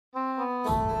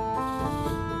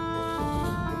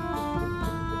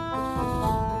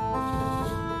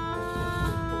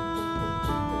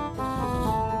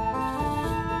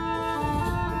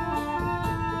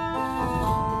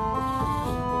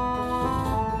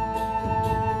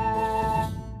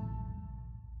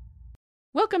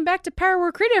Welcome back to Power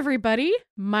War Crit, everybody.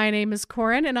 My name is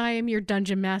Corin, and I am your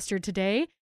Dungeon Master today.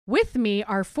 With me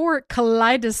are 4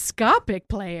 kaleidoscopic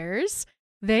players.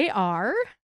 They are...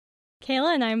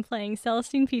 Kayla, and I'm playing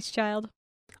Celestine Peacechild.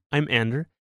 I'm Ander,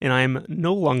 and I'm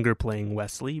no longer playing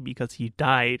Wesley because he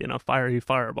died in a fiery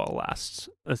fireball last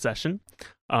session.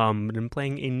 But I'm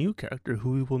playing a new character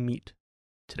who we will meet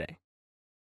today.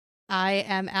 I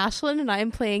am Ashlyn, and I'm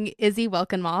playing Izzy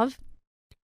Welkenmov.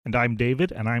 And I'm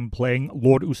David, and I'm playing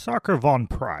Lord Usarker von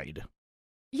Pride.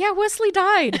 Yeah, Wesley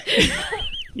died.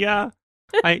 Yeah,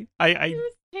 I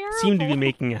seem to be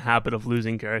making a habit of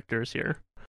losing characters here.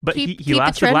 But he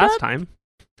lasted last time.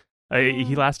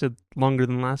 He lasted longer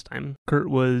than last time. Kurt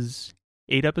was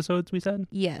 8 episodes, we said?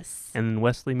 Yes. And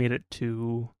Wesley made it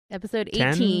to... Episode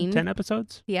 18. 10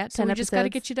 episodes? Yeah, 10 so we episodes. just got to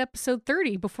get you to episode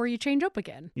 30 before you change up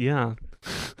again. Yeah.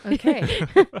 Okay.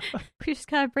 We just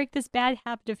gotta break this bad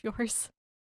habit of yours.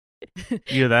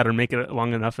 Either that or make it a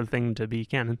long enough a thing to be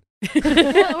canon. Or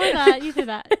that, either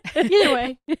that. Either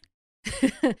way.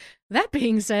 That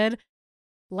being said,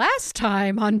 last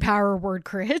time on Power Word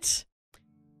Crit,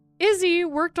 Izzy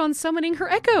worked on summoning her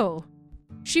Echo.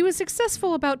 She was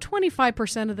successful about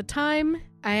 25% of the time,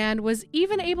 and was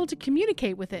even able to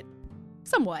communicate with it.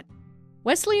 Somewhat.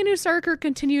 Wesley and Usarker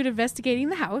continued investigating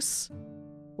the house.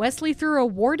 Wesley threw a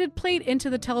warded plate into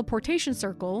the teleportation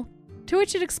circle, to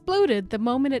which it exploded the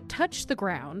moment it touched the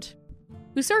ground.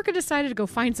 Usarker decided to go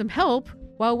find some help,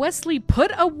 while Wesley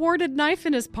put a warded knife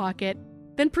in his pocket,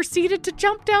 then proceeded to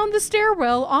jump down the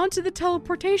stairwell onto the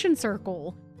teleportation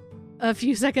circle. A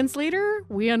few seconds later,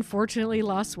 we unfortunately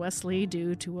lost Wesley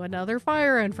due to another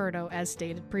fire inferno, as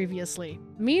stated previously.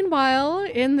 Meanwhile,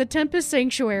 in the Tempest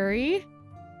Sanctuary,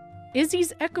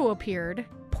 Izzy's Echo appeared,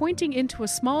 pointing into a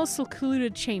small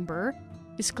secluded chamber,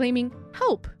 exclaiming,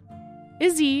 "Help!"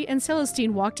 Izzy and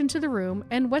Celestine walked into the room,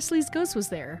 and Wesley's ghost was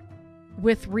there,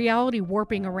 with reality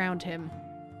warping around him.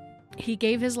 He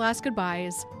gave his last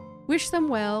goodbyes, wished them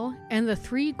well, and the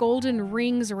 3 golden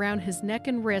rings around his neck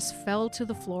and wrist fell to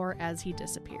the floor as he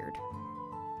disappeared.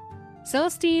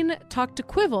 Celestine talked to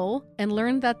Quivel and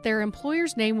learned that their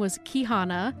employer's name was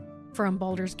Kihana from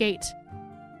Baldur's Gate.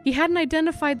 He hadn't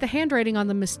identified the handwriting on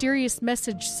the mysterious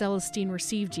message Celestine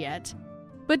received yet,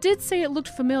 but did say it looked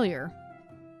familiar.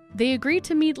 They agreed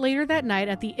to meet later that night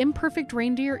at the Imperfect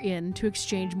Reindeer Inn to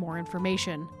exchange more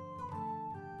information.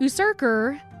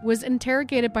 Usarker was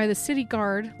interrogated by the city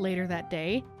guard later that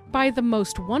day by the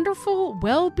most wonderful,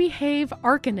 well-behaved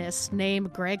arcanist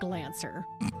named Greg Lancer.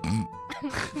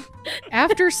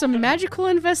 After some magical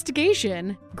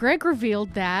investigation, Greg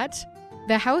revealed that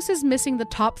the house is missing the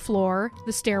top floor,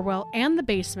 the stairwell, and the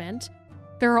basement.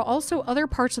 There are also other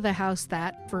parts of the house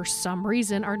that, for some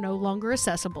reason, are no longer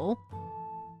accessible.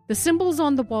 The symbols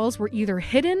on the walls were either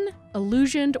hidden,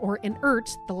 illusioned, or inert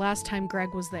the last time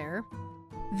Greg was there.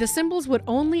 The symbols would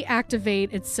only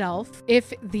activate itself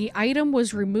if the item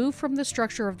was removed from the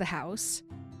structure of the house,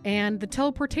 and the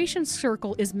teleportation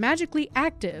circle is magically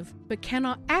active but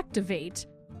cannot activate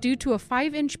due to a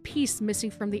 5-inch piece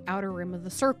missing from the outer rim of the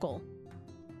circle.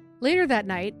 Later that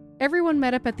night, everyone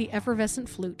met up at the Effervescent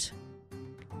Flute.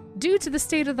 Due to the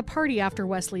state of the party after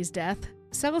Wesley's death,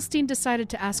 Celestine decided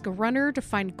to ask a runner to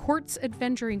find Court's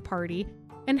adventuring party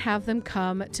and have them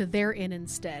come to their inn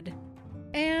instead.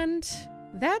 And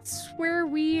that's where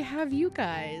we have you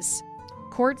guys.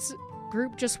 Court's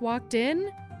group just walked in,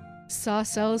 saw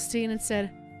Celestine, and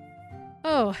said,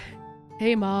 "Oh,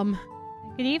 hey, Mom."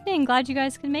 Good evening. Glad you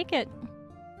guys could make it.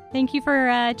 Thank you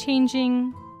for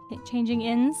changing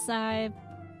inns.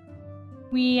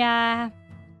 We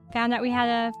found out we had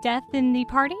a death in the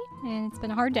party, and it's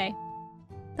been a hard day.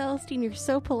 Celestine, you're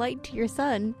so polite to your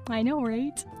son. I know,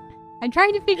 right? I'm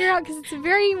trying to figure out, because it's a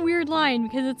very weird line,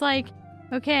 because it's like,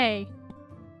 okay,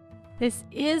 this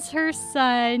is her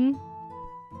son,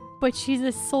 but she's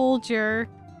a soldier,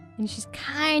 and she's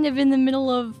kind of in the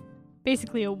middle of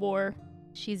basically a war.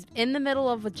 She's in the middle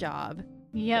of a job.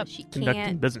 Yep. She can't.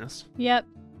 Conducting business. Yep.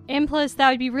 And plus, that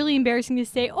would be really embarrassing to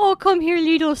say, "Oh, come here,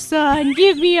 little son,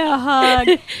 give me a hug."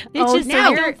 It's Oh, just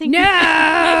now I don't think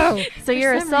No! So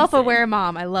you're a some self-aware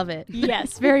mom. I love it.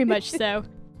 Yes, very much so.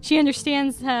 She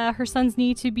understands her son's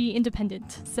need to be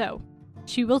independent, so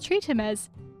she will treat him as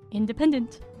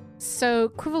independent. So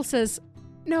Quivel says,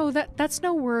 "No, that's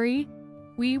no worry.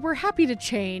 We were happy to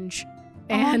change."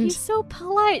 Oh, And he's so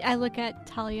polite. I look at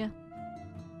Talia.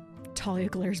 Talia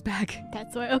glares back.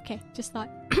 That's why. Okay, just thought.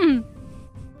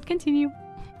 Continue.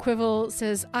 Quivel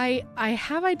says, I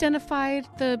have identified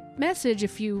the message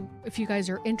if you guys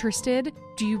are interested.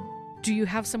 Do you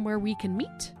have somewhere we can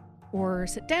meet? Or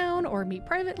sit down, or meet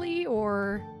privately,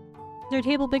 or..." Is their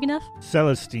table big enough?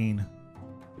 Celestine,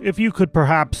 if you could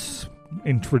perhaps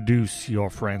introduce your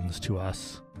friends to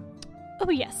us. Oh,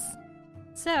 yes.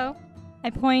 So, I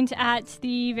point at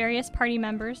the various party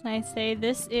members and I say,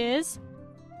 this is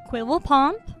Quibble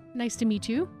Pomp, Nice to meet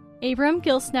you. Abram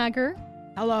Gilsnagger,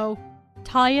 Hello.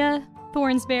 Talia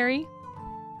Thornsberry,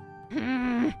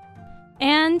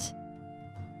 and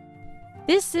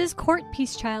this is Court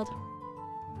Peacechild.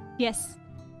 Yes,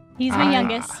 he's my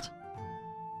youngest.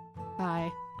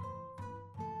 Hi.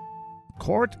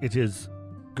 Court, it is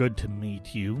good to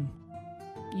meet you.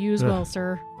 You as well,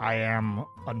 sir. I am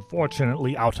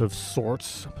unfortunately out of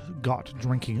sorts, got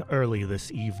drinking early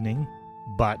this evening,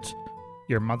 but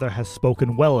your mother has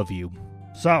spoken well of you.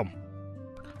 So,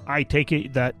 I take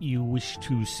it that you wish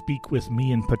to speak with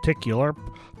me in particular.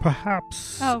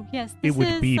 Perhaps Oh, yes, it this would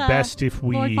is, be best if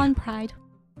Lord we Von Pride.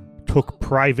 took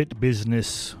private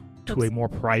business to Oops. a more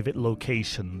private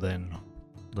location than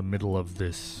the middle of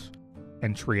this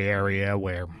entry area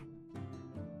where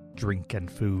drink and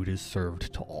food is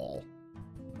served to all.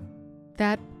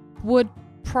 That would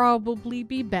probably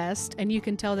be best, and you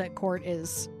can tell that Court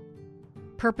is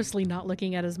purposely not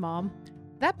looking at his mom.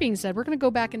 That being said, we're going to go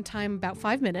back in time about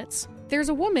 5 minutes. There's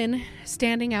a woman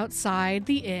standing outside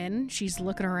the inn. She's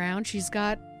looking around. She's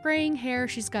got graying hair.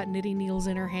 She's got knitting needles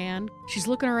in her hand. She's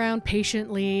looking around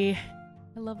patiently.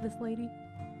 I love this lady.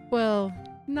 Well,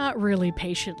 not really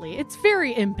patiently. It's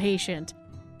very impatient.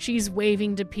 She's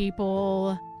waving to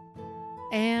people.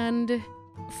 And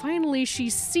finally,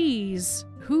 she sees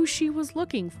who she was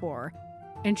looking for.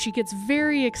 And she gets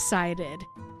very excited.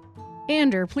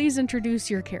 Ander, please introduce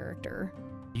your character.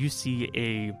 You see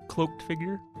a cloaked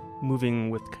figure moving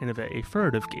with kind of a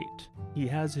furtive gait. He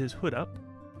has his hood up,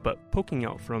 but poking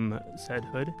out from said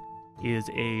hood is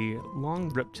a long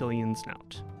reptilian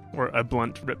snout, or a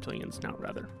blunt reptilian snout,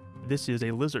 rather. This is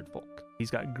a lizard folk.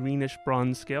 He's got greenish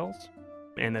bronze scales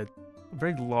and a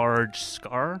very large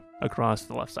scar across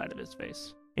the left side of his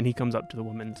face. And he comes up to the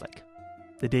woman and is like,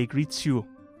 "The day greets you.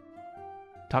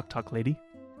 Talk, lady.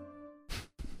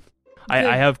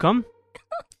 I have come."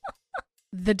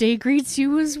 The day greets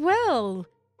you as well.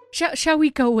 Shall we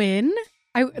go in?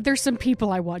 There's some people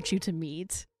I want you to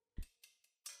meet.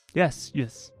 Yes,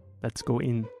 let's go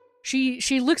in.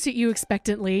 She looks at you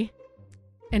expectantly,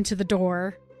 and to the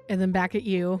door, and then back at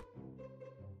you.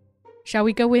 Shall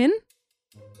we go in?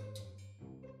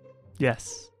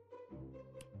 Yes.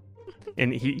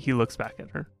 And he looks back at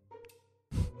her.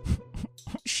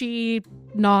 She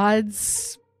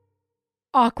nods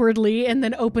awkwardly and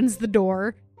then opens the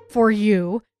door for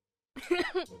you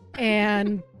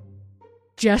and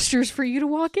gestures for you to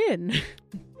walk in.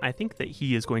 I think that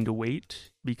he is going to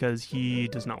wait because he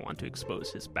does not want to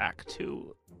expose his back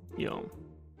to,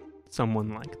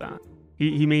 someone like that.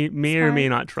 He may or may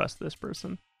not trust this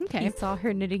person. Okay. He saw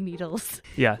her knitting needles.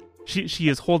 Yeah, she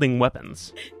is holding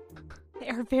weapons. They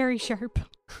are very sharp.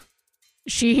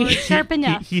 She Sharp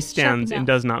enough. He stands Sharp and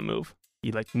enough. does not move.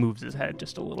 He moves his head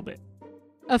just a little bit.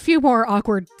 A few more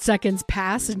awkward seconds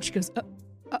pass and she goes,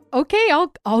 okay,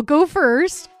 I'll go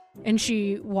first. And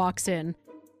she walks in.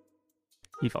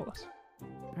 He follows.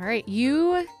 All right,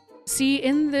 you see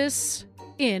in this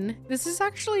inn, this is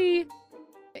actually,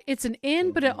 it's an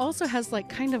inn, but it also has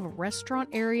kind of a restaurant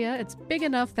area. It's big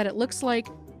enough that it looks like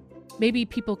maybe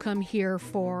people come here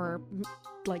for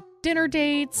dinner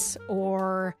dates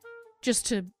or just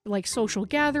to social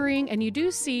gathering. And you do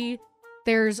see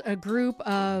there's a group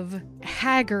of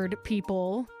haggard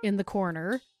people in the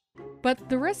corner, but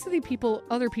the rest of the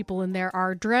other people in there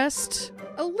are dressed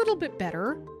a little bit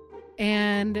better.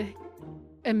 And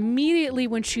immediately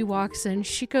when she walks in,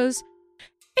 she goes,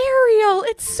 "Ariel,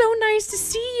 it's so nice to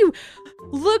see you.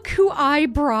 Look who I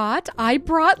brought. I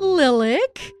brought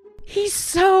Lilac. He's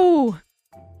so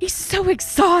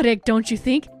exotic, don't you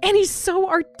think? And he's so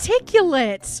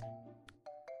articulate."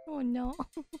 Oh no.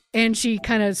 And she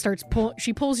kind of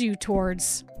she pulls you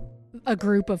towards a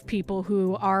group of people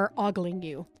who are ogling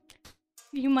you.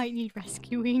 You might need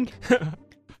rescuing.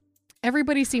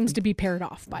 Everybody seems to be paired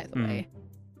off, by the way.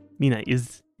 Mina,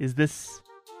 is this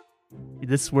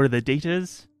where the date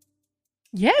is?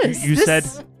 Yes. You said.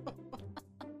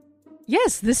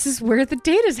 Yes, this is where the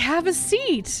date is. Have a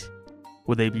seat.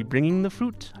 Will they be bringing the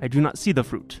fruit? I do not see the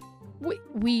fruit.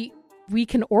 We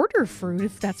can order fruit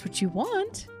if that's what you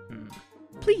want.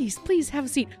 Please have a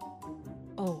seat.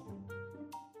 Oh,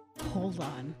 hold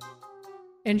on.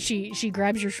 And she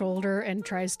grabs your shoulder and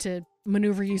tries to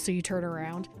maneuver you so you turn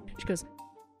around. She goes,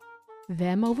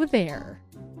 "Them over there.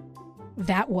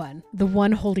 That one, the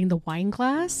one holding the wine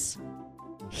glass,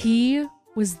 he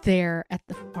was there at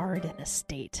the Farden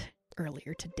estate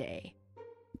earlier today.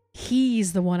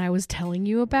 He's the one I was telling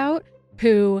you about,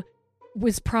 who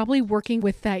was probably working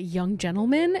with that young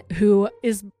gentleman who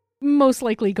is most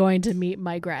likely going to meet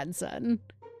my grandson,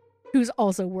 who's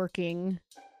also working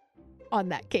on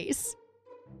that case.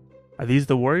 Are these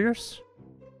the warriors?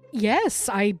 Yes,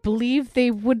 I believe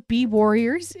they would be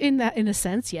warriors in a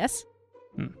sense, yes.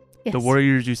 Yes. The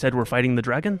warriors you said were fighting the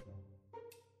dragon?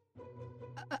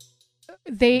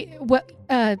 They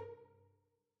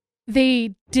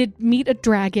did meet a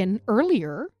dragon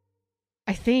earlier,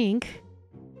 I think.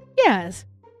 Yes.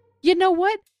 You know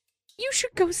what? You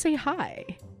should go say hi.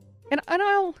 And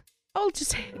I'll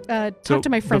just talk to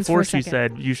my friends for a second. Before she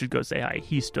said you should go say hi,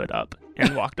 he stood up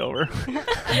and walked over.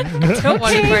 Don't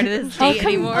want to be part of this date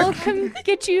anymore. I'll come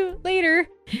get you later.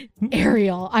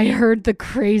 Ariel, I heard the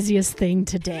craziest thing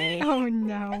today. Oh,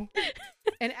 no.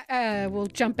 And we'll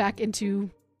jump back into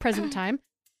present time.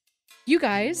 You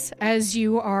guys, as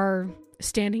you are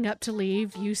standing up to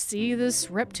leave, you see this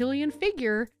reptilian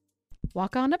figure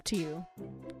walk on up to you.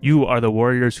 You are the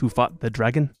warriors who fought the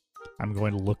dragon? I'm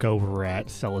going to look over at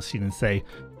Celestine and say,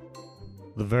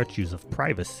 the virtues of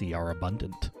privacy are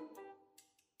abundant.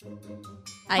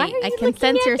 I can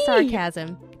sense your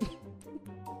sarcasm.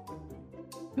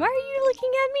 Why are you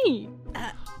looking at me?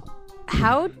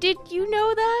 How did you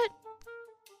know that?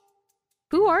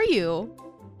 Who are you?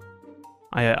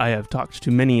 I have talked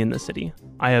to many in the city.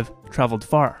 I have traveled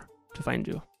far to find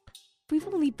you. We've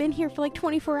only been here for like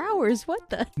 24 hours. What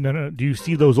the? No. Do you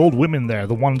see those old women there?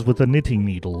 The ones with the knitting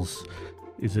needles,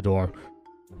 Isidore.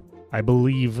 I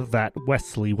believe that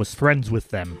Wesley was friends with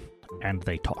them, and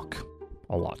they talk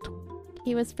a lot.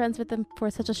 He was friends with them for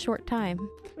such a short time.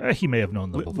 He may have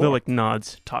known them before. Lilic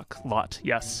nods. Talk lot,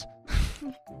 yes.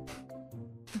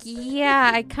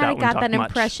 Yeah, I kind of got that much.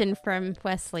 impression from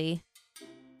Wesley.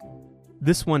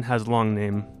 This one has long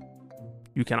name.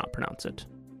 You cannot pronounce it.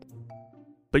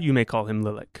 But you may call him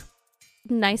Lilic.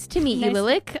 Nice to meet you,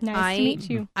 Lilic. Nice to meet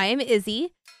you. I am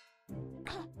Izzy.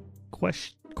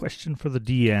 Question for the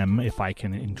DM, if I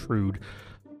can intrude.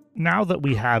 Now that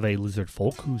we have a lizard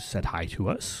folk who said hi to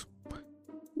us,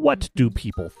 what do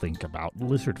people think about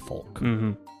lizard folk?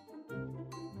 Mm-hmm.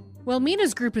 Well,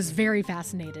 Mina's group is very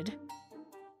fascinated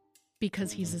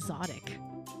because he's exotic.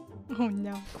 Oh,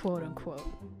 no. Quote unquote.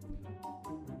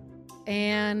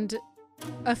 And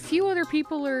a few other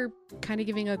people are kind of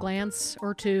giving a glance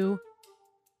or two,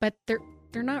 but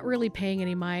they're not really paying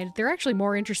any mind. They're actually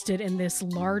more interested in this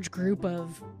large group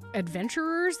of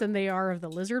adventurers than they are of the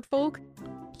lizard folk.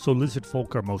 So lizard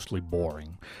folk are mostly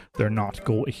boring. They're not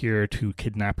here to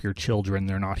kidnap your children.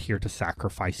 They're not here to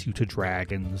sacrifice you to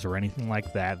dragons or anything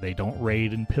like that. They don't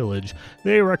raid and pillage.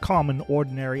 They are a common,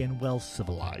 ordinary, and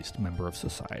well-civilized member of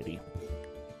society.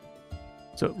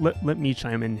 So let me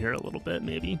chime in here a little bit,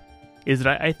 maybe. Is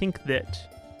that I think that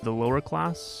the lower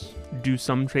class do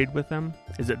some trade with them.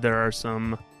 Is that there are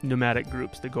some nomadic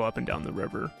groups that go up and down the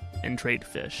river and trade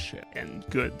fish and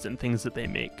goods and things that they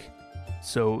make.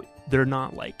 So they're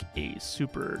not like a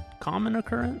super common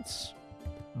occurrence,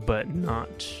 but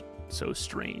not so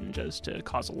strange as to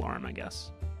cause alarm, I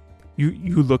guess.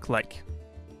 You look like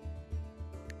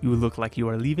you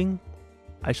are leaving.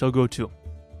 I shall go too.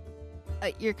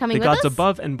 You're coming with us? The gods us?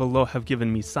 above and below have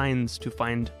given me signs to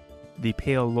find the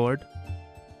Pale Lord,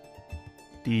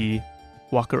 the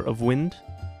Walker of Wind,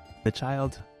 the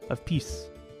Child of Peace,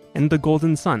 and the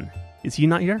Golden Sun. Is he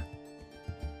not here?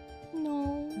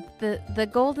 No. The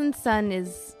Golden Sun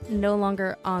is no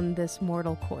longer on this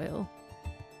mortal coil.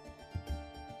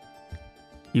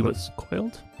 He was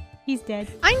coiled? He's dead.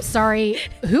 I'm sorry.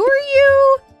 Who are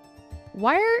you?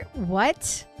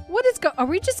 What? Are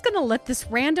we just going to let this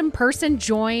random person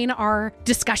join our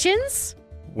discussions?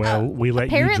 Well, we let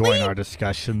apparently? you join our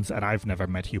discussions, and I've never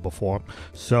met you before.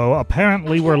 So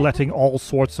apparently we're letting all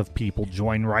sorts of people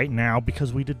join right now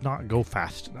because we did not go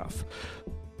fast enough.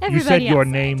 You said your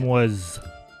name was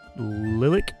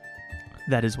Lilic?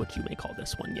 That is what you may call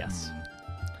this one, yes.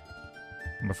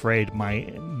 I'm afraid my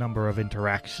number of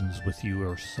interactions with you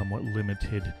are somewhat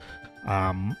limited.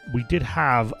 We did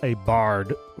have a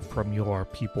bard from your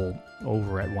people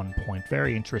over at one point.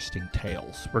 Very interesting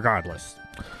tales, regardless.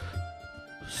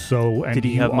 So, and did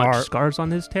he have much scars on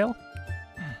his tail?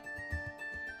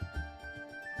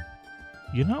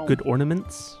 You know, good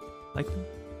ornaments like them?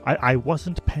 I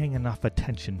wasn't paying enough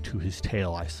attention to his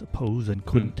tail, I suppose, and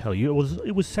couldn't tell you.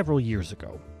 It was several years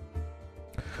ago.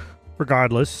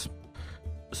 Regardless,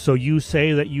 so you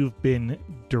say that you've been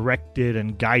directed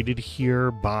and guided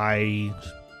here by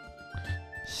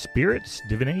spirits,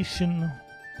 divination?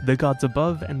 The gods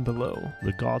above and below.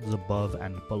 The gods above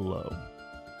and below.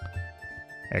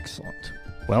 Excellent.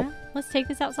 Well, yeah, let's take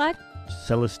this outside.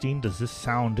 Celestine, does this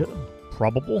sound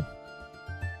probable?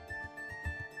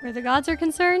 Where the gods are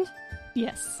concerned,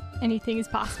 yes, anything is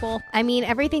possible. I mean,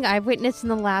 everything I've witnessed in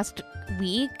the last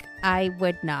week, I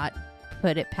would not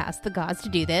put it past the gods to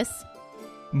do this.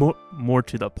 More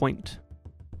to the point.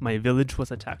 My village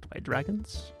was attacked by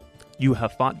dragons. You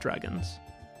have fought dragons.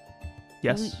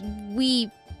 Yes? We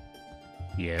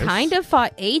Yes. kind of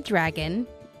fought a dragon,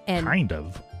 and Kind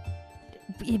of.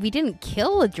 we didn't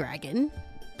kill a dragon.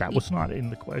 That was not in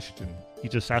the question. He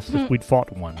just asked if we'd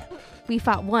fought one. We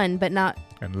fought one, but not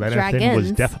And Lenathan dragons.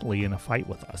 was definitely in a fight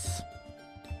with us.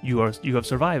 You have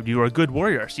survived. You are good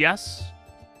warriors, yes?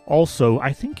 Also,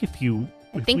 I think if you...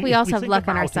 I think we also have luck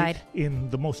on our side. In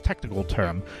the most technical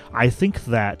term, I think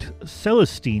that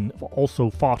Celestine also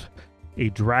fought a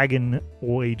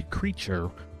dragonoid creature,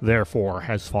 therefore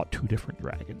has fought 2 different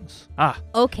dragons.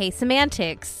 Okay,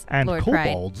 semantics, And Lord Pride.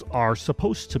 kobolds are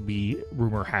supposed to be,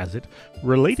 rumor has it,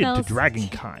 related to Celestine.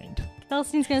 dragonkind.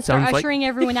 Celestine's going to start Sounds like- ushering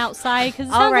everyone outside because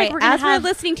it All sounds right, like we're going as to have... we're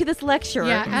listening to this lecture,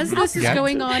 Yeah, as this is Yeah.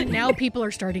 going on, now people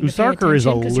are starting to pay Usarker is a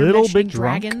attention 'cause you're little bit mentioning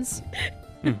drunk. dragons.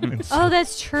 And so- Oh,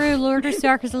 that's true. Lord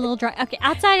Stark is a little dry. Okay,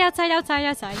 outside.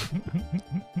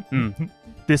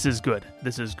 This is good.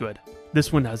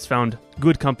 This one has found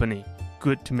good company.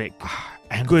 Good to make.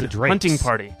 and Good the drakes. hunting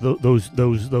party. Those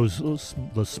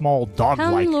the small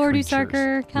dog-like Come, Lord creatures.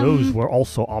 Usarker, come. Those were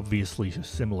also obviously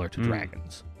similar to Mm.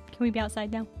 dragons. Can we be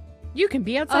outside now? You can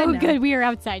be outside Oh, now. good. We are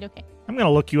outside. Okay. I'm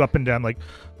gonna look you up and down like,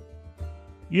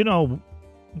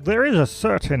 there is a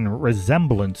certain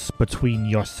resemblance between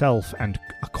yourself and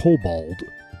a kobold.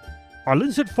 Are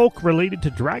lizard folk related to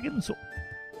dragons?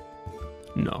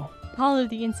 No. All of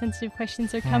the insensitive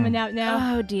questions are coming out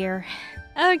now. oh dear.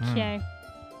 Okay.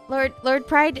 Lord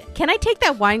Pride, can I take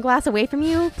that wine glass away from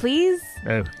you, please?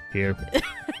 Oh, here.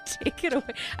 Take it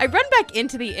away. I run back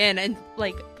into the inn and,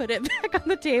 put it back on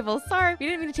the table. Sorry, we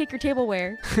didn't mean to take your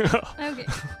tableware. Okay.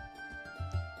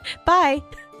 Bye.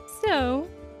 So,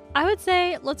 I would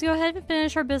say let's go ahead and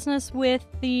finish our business with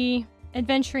the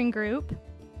adventuring group.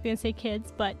 I'm going to say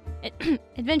kids, but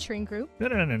adventuring group.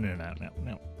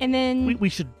 No. And then... We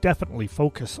should definitely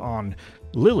focus on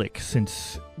Lilac,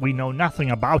 since we know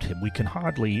nothing about him. We can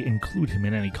hardly include him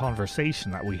in any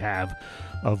conversation that we have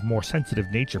of more sensitive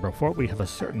nature before we have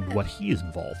ascertained what he is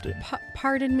involved in.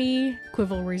 Pardon me,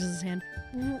 Quibble raises his hand.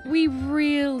 We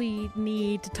really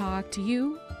need to talk to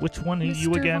you. Which one are Mr.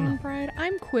 you again? Von Pride.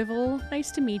 I'm Quibble.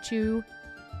 Nice to meet you.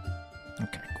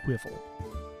 Okay, Quivel.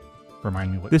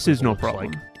 Remind me what This is Quivel no looks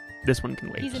problem. like. This one can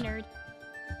wait. He's a nerd.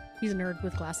 He's a nerd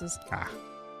with glasses.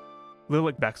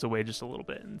 Lilac backs away just a little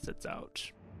bit and sits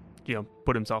out.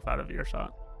 Put himself out of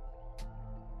earshot.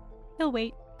 He'll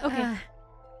wait. Okay.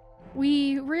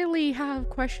 We really have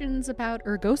questions about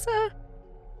Urgosa.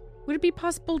 Would it be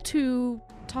possible to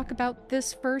talk about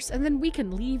this first, and then we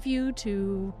can leave you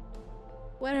to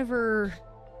whatever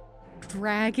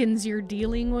dragons you're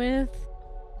dealing with?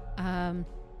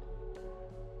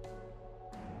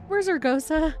 Where's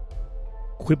Urgosa?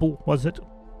 Quibble, was it?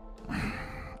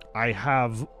 I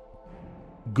have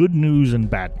good news and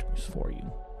bad news for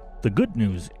you. The good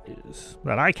news is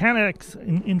that I can,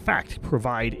 in fact,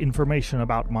 provide information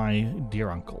about my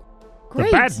dear uncle. Great.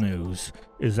 The bad news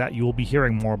is that you will be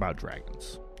hearing more about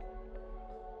dragons.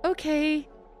 Okay.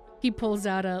 He pulls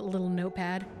out a little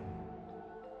notepad.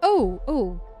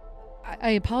 Oh,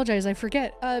 I apologize, I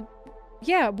forget.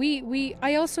 Yeah,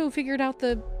 I also figured out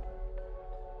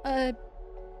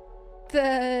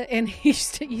and he's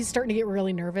starting to get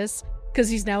really nervous because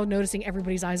he's now noticing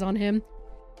everybody's eyes on him.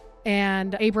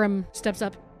 And Abram steps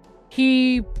up.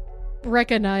 He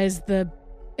recognized the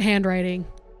handwriting.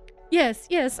 Yes,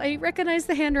 I recognize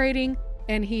the handwriting.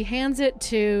 And he hands it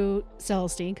to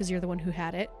Celestine, because you're the one who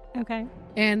had it. Okay.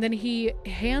 And then he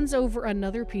hands over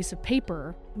another piece of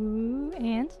paper. Ooh,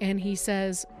 and? And he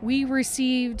says, we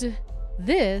received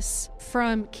this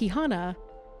from Kihana.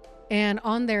 And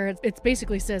on there, it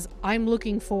basically says, I'm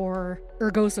looking for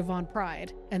Urgosa von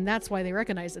Pride. And that's why they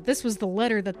recognize it. This was the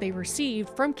letter that they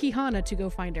received from Kihana to go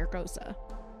find Urgosa.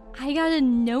 I got a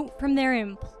note from their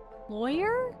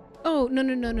employer? Oh,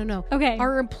 no. Okay.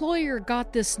 Our employer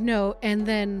got this note, and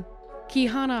then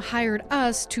Kihana hired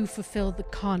us to fulfill the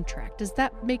contract. Does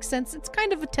that make sense? It's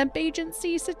kind of a temp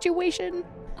agency situation.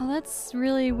 Oh, that's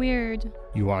really weird.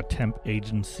 You are temp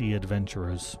agency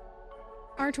adventurers.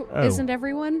 Isn't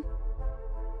everyone?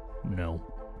 No.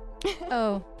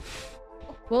 Oh.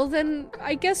 Well, then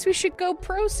I guess we should go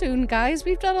pro soon, guys.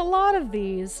 We've done a lot of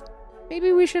these.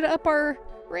 Maybe we should up our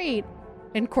rate.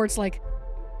 And Court's like,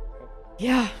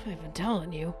 yeah, I've been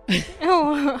telling you.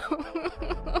 Oh.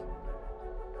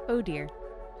 Oh dear.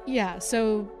 Yeah,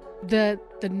 so the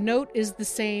note is the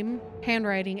same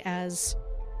handwriting as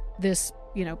this,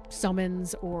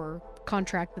 summons or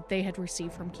contract that they had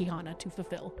received from Kihana to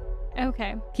fulfill.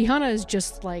 Okay. Kihana is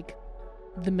just like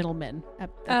the middleman at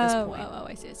this point.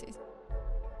 I see.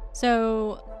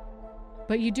 So,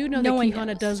 but you do know no that one Kihana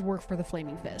knows. does work for the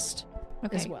Flaming Fist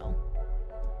as well.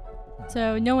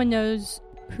 So no one knows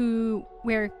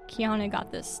where Kihana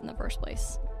got this in the first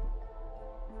place.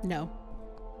 No.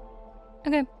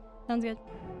 Okay, sounds good.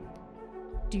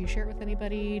 Do you share it with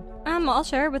anybody? I'll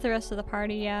share it with the rest of the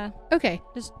party, yeah. Okay.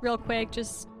 Just real quick,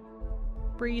 just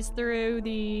breeze through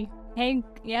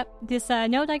this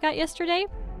note I got yesterday.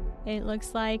 It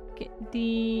looks like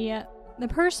the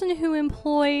person who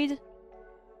employed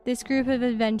this group of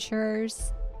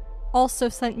adventurers also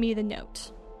sent me the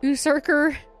note.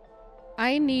 Usarker,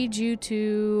 I need you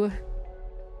to...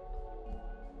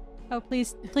 Oh,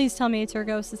 please tell me it's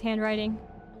Urgos' handwriting.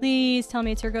 Please tell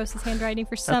me it's Urgos' handwriting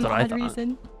for some what I odd thought.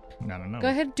 reason. No. Go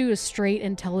ahead and do a straight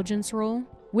intelligence roll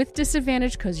with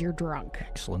disadvantage because you're drunk.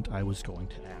 Excellent. I was going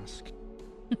to ask.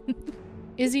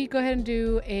 Izzy, go ahead and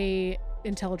do a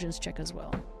intelligence check as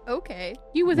well. Okay.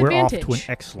 You with We're advantage. off to an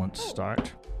excellent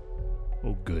start.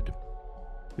 Oh, good.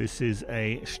 This is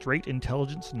a straight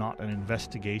intelligence, not an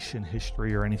investigation,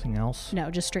 history, or anything else. No,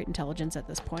 just straight intelligence at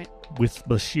this point. With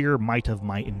the sheer might of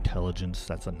my intelligence,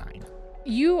 that's a 9.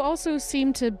 You also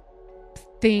seem to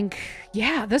think,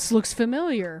 yeah, this looks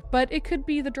familiar, but it could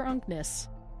be the drunkenness.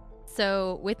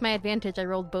 So, with my advantage, I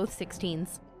rolled both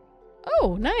 16s.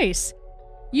 Oh, nice.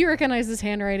 You recognize this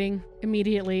handwriting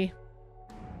immediately.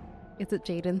 Is it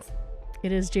Jaden's?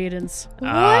 It is Jaden's. What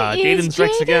Jaden is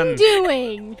strikes Jaden again.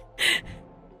 doing?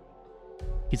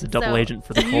 He's a double So, agent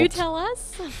for the You cult. tell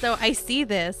us? So I see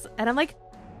this, and I'm like,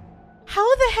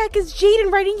 how the heck is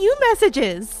Jaden writing you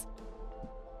messages?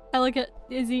 I look at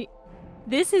Izzy.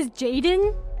 This is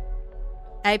Jaden?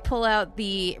 I pull out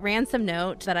the ransom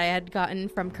note that I had gotten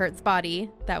from Kurt's body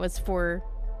that was for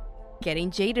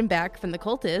getting Jaden back from the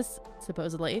cultists,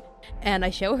 supposedly, and I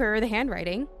show her the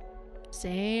handwriting.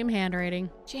 Same handwriting.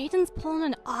 Jaden's pulling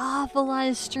an awful lot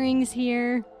of strings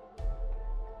here.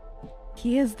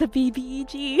 He is the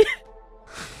BBEG.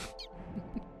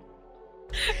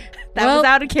 That Well- was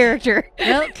out of character.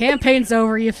 Well, campaign's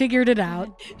over. You figured it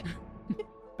out.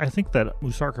 I think that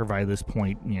Usarker by this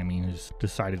point, has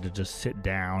decided to just sit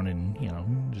down and,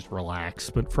 just relax.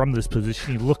 But from this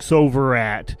position, he looks over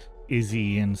at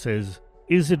Izzy and says,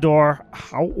 Isidore,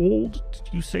 how old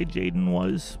did you say Jaden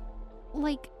was?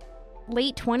 Like,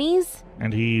 late 20s?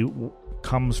 And he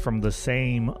comes from the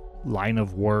same line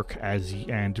of work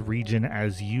and region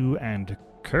as you and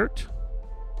Kurt?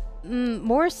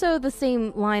 More so the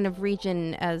same line of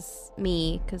region as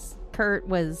me, because Kurt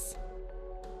was...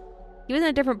 He was in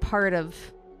a different part of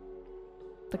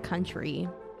the country,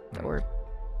 or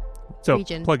So,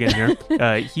 region. plug in here.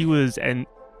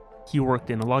 He worked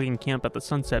in a logging camp at the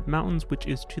Sunset Mountains, which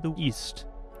is to the east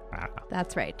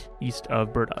That's right.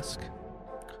 of Burdusk.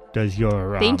 Does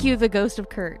your... Thank you, the ghost of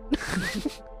Kurt.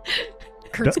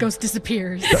 Kurt's ghost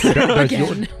disappears does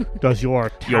again. Does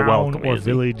your You're town welcome, or Izzy.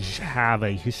 village have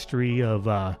a history of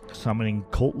summoning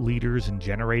cult leaders and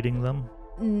generating them?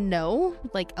 No,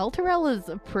 like Elturel is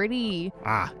a pretty...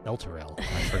 Elturel.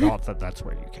 I forgot that's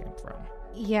where you came from.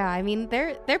 Yeah, I mean,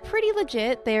 they're pretty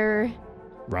legit. They're...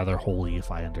 Rather holy,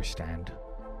 if I understand.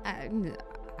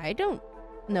 I don't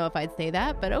know if I'd say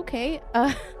that, but okay.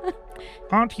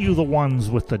 Aren't you the ones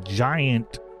with the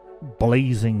giant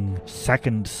blazing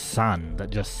second sun that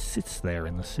just sits there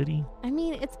in the city? I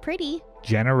mean, it's pretty.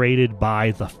 Generated by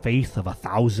the faith of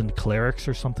 1,000 clerics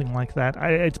or something like that?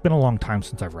 It's been a long time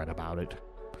since I've read about it.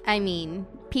 I mean,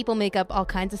 people make up all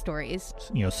kinds of stories.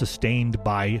 Sustained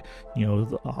by,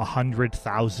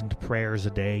 100,000 prayers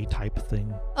a day type of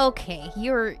thing. Okay,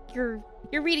 you're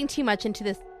reading too much into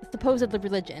this supposed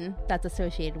religion that's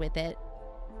associated with it.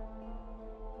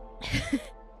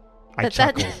 I But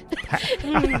chuckle,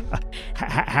 that-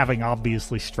 having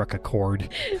obviously struck a chord.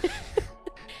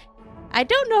 I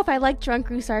don't know if I like drunk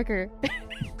Rusarker.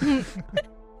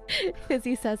 Because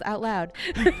he says out loud.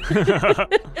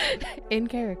 In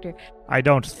character. I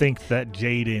don't think that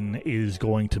Jaden is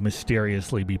going to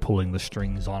mysteriously be pulling the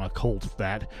strings on a cult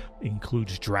that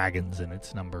includes dragons in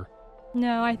its number.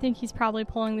 No, I think he's probably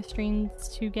pulling the strings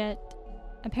to get...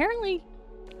 Apparently...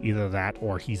 Either that,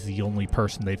 or he's the only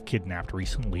person they've kidnapped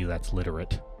recently that's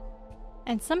literate.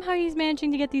 And somehow he's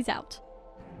managing to get these out.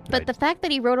 But the fact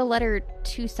that he wrote a letter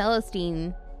to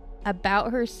Celestine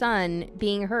about her son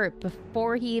being hurt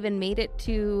before he even made it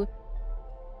to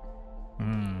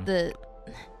the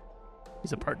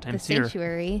He's a part-time the seer.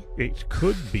 sanctuary. It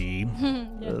could be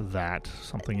Yeah. that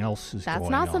something else is That's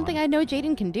going not on. something I know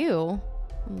Jaden can do.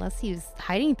 Unless he's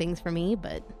hiding things from me,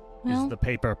 but... Well, Is the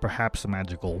paper perhaps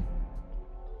magical?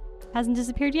 Hasn't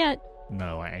disappeared yet.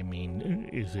 No, I mean,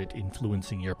 is it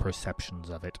influencing your perceptions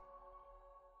of it?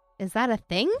 Is that a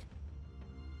thing?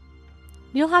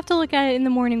 You'll have to look at it in the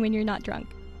morning when you're not drunk.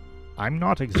 I'm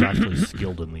not exactly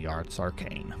skilled in the arts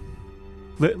arcane.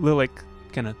 Lilac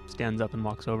kind of stands up and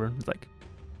walks over. It's like,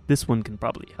 this one can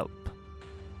probably help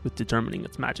with determining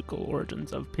its magical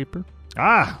origins of paper.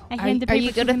 Ah! I hand the Are paper you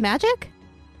to good with him. magic?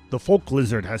 The folk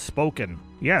lizard has spoken.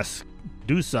 Yes,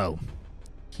 do so.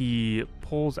 He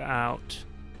pulls out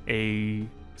a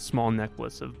small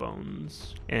necklace of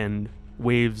bones and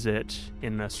waves it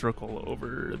in a circle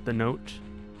over the note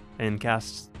and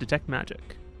casts Detect Magic.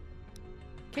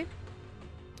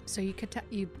 So you could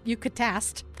you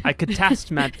cast. I could cast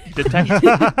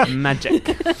Detect Magic.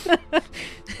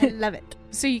 I love it.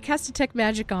 So you cast Detect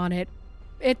Magic on it.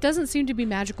 It doesn't seem to be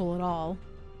magical at all.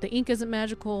 The ink isn't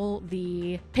magical.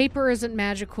 The paper isn't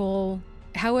magical.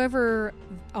 However,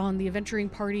 on the adventuring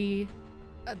party,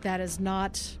 that is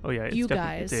not Oh yeah, it's you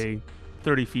definitely guys. it's a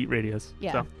 30 feet radius.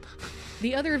 Yeah. So.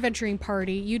 The other adventuring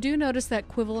party, you do notice that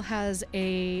Quibble has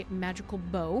a magical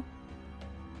bow.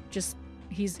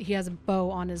 He has a bow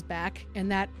on his back,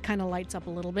 and that kind of lights up a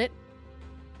little bit.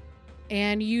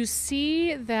 And you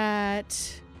see on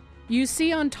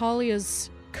Talia's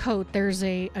coat, there's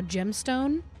a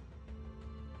gemstone.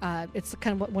 It's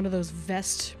kind of one of those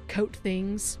vest coat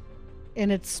things,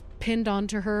 and it's pinned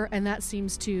onto her, and that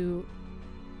seems to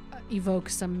evoke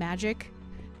some magic.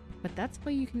 But that's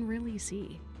what you can really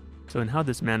see. So, and how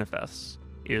this manifests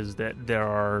is that there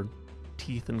are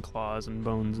teeth and claws and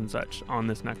bones and such on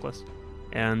this necklace,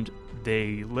 and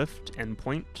they lift and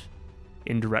point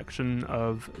in direction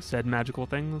of said magical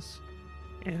things,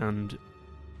 and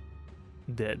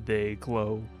that they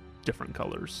glow different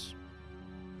colors.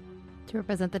 To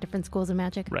represent the different schools of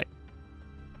magic. Right.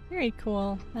 Very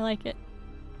cool. I like it.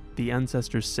 The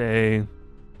ancestors say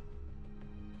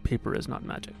paper is not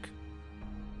magic.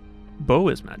 Bow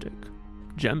is magic.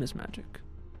 Gem is magic.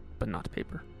 But not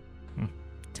paper.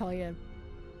 Talia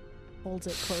holds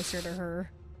it closer to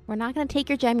her. We're not going to take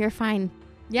your gem. You're fine.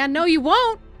 Yeah, no, you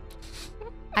won't.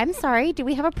 I'm sorry. Do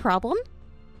we have a problem?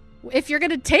 If you're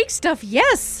going to take stuff,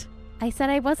 yes. I said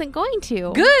I wasn't going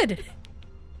to. Good.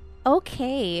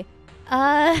 Okay.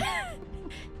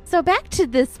 So back to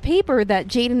this paper that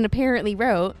Jaden apparently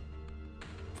wrote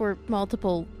for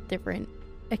multiple different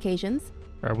occasions.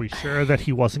 Are we sure that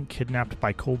he wasn't kidnapped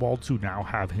by kobolds who now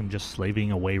have him just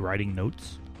slaving away writing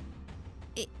notes?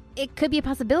 It could be a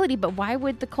possibility, but why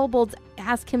would the kobolds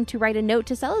ask him to write a note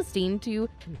to Celestine to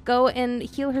go and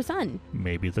heal her son?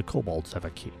 Maybe the kobolds have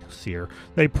a seer.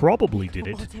 They probably did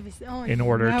it in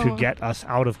order to get us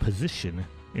out of position,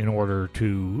 in order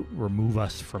to remove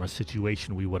us from a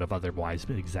situation we would have otherwise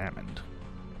been examined.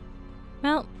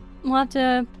 Well, we'll have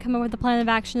to come up with a plan of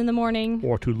action in the morning.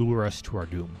 Or to lure us to our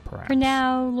doom, perhaps. For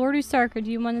now, Lord Usarker, do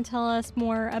you want to tell us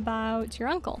more about your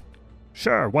uncle?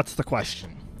 Sure, what's the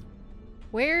question?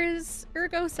 Where's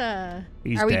Urgosa?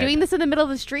 He's Are we dead. doing this in the middle of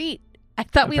the street? I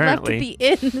thought we left Apparently. the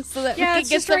inn so that we could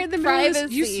get some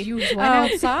privacy. You went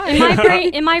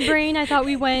outside. In my brain, I thought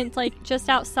we went just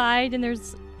outside, and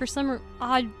there's for some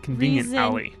odd Convenient reason,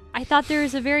 alley. I thought there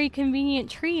was a very convenient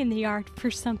tree in the yard for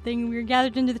something. We were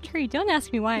gathered into the tree. Don't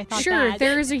ask me why I thought Sure, that.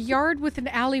 there is a yard with an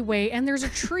alleyway, and there's a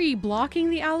tree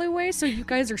blocking the alleyway, so you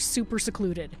guys are super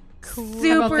secluded. How about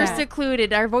Super that?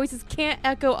 secluded. Our voices can't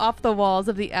echo off the walls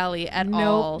of the alley at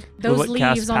all. Nope. Those Will it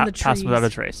cast leaves on the trees. pass without a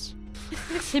trace.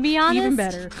 To be honest, Even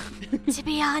better. To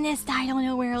be honest, I don't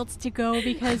know where else to go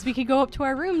because we could go up to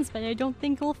our rooms, but I don't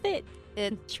think it'll fit.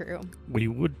 It's true. We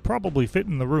would probably fit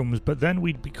in the rooms, but then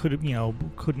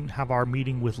couldn't have our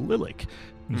meeting with Lilac.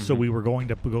 And so Mhm. we were going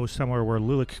to go somewhere where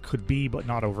Lilac could be but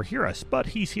not overhear us. But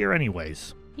he's here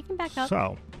anyways. You can back up.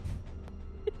 So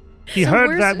he So heard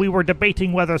where's that it- we were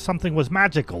debating whether something was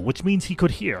magical, which means he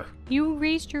could hear. You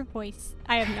raised your voice.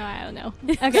 I don't know.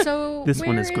 Okay. So This one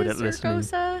where is good at listening.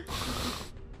 Urgosa?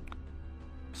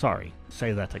 Sorry,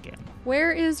 say that again.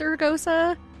 Where is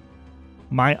Urgosa?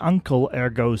 My uncle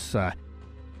Ergosa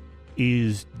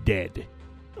is dead.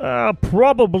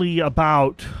 Probably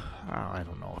about, I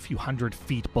don't know, a few 100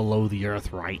 feet below the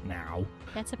earth right now.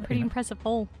 That's a pretty impressive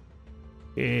hole.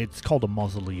 It's called a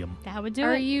mausoleum. That would do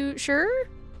Are it. you sure?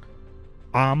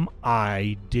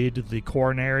 I did the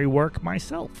coronary work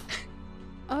myself.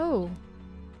 Oh.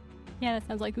 Yeah, that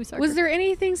sounds like Usarker. Was there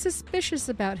anything suspicious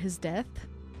about his death?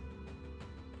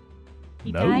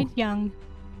 He No. died young.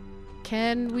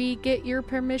 Can we get your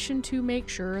permission to make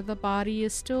sure the body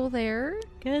is still there?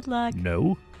 Good luck.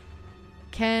 No.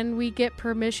 Can we get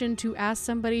permission to ask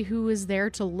somebody who is there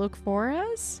to look for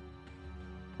us?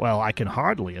 Well, I can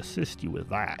hardly assist you with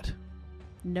that.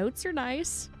 Notes are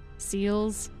nice.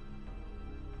 Seals.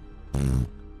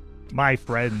 My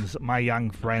friends, my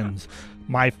young friends,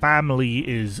 my family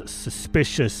is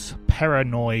suspicious,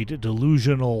 paranoid,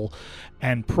 delusional,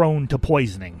 and prone to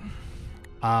poisoning.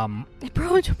 Prone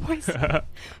to poison.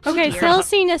 Okay,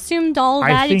 Celestine assumed all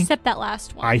that except that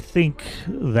last one. I think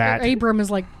that Abram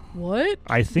is like, what?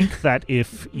 I think that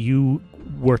if you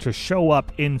were to show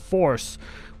up in force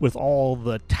with all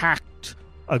the tact,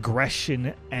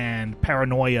 aggression, and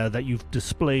paranoia that you've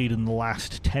displayed in the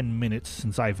last 10 minutes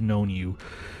since I've known you,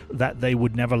 that they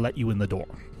would never let you in the door.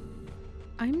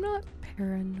 I'm not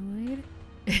paranoid.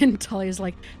 And Talia's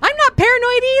like, I'm not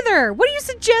paranoid either. What are you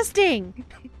suggesting?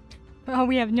 Oh,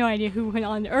 we have no idea who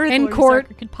on earth And Lord Court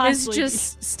Starker could possibly is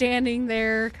just standing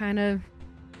there, kind of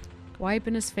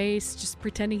wiping his face, just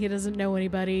pretending he doesn't know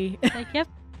anybody. Like, yep,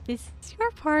 this is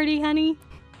your party, honey.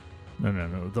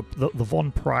 No. The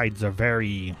Von Prides are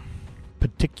very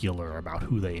particular about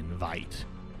who they invite,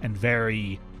 and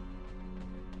very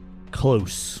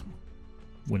close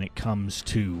when it comes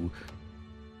to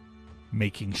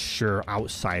making sure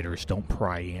outsiders don't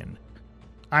pry in.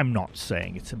 I'm not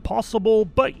saying it's impossible,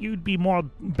 but you'd be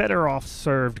better off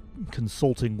served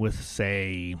consulting with,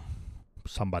 say,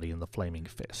 somebody in the Flaming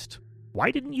Fist.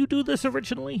 Why didn't you do this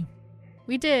originally?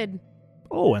 We did.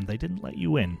 Oh, and they didn't let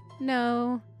you in.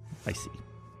 No. I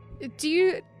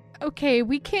see. Okay,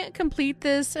 we can't complete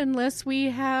this unless we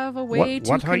have a way to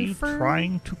What confirm. are you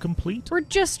trying to complete? We're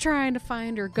just trying to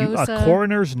find Urgosa. A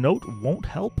coroner's note won't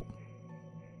help?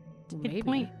 Maybe.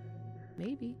 point.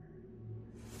 Maybe.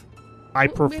 I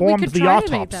We performed could the try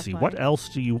to make that autopsy. point. What else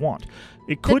do you want?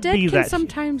 It The could dead be can that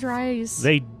sometimes rise.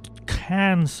 they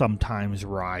can sometimes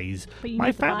rise. But you My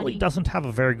need the family body. doesn't have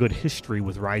a very good history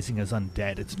with rising as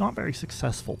undead. It's not very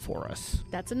successful for us.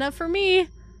 That's enough for me.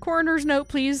 Coroner's note,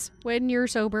 please, when you're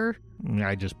sober.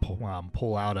 I just pull out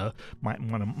my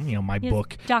Yes,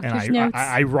 book, doctor's and notes.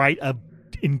 I write a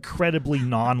incredibly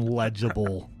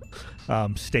non-legible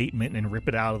statement and rip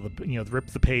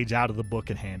the page out of the book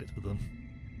and hand it to them.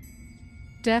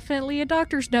 Definitely a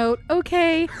doctor's note.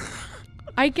 Okay.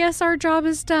 I guess our job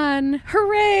is done.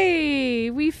 Hooray!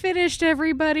 We finished,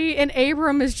 everybody. And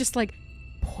Abram is just like,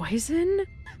 poison?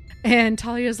 And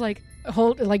Talia's like,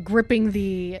 gripping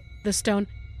the stone,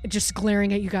 just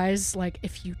glaring at you guys like,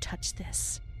 if you touch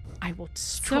this, I will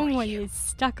destroy Someone you. is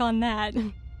stuck on that.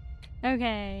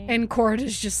 Okay. And Cord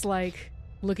is just like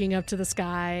looking up to the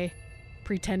sky,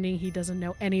 pretending he doesn't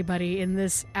know anybody in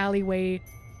this alleyway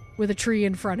with a tree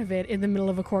in front of it in the middle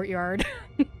of a courtyard.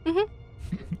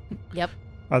 Yep.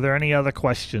 Are there any other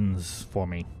questions for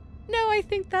me? No, I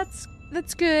think that's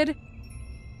good.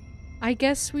 I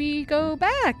guess we go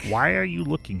back. Why are you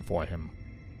looking for him?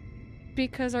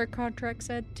 Because our contract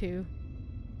said to.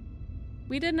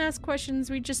 We didn't ask questions,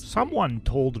 we just... Someone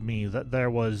told me that there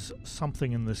was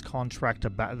something in this contract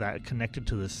about that connected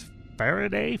to this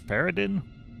Faradin?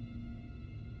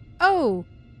 Oh!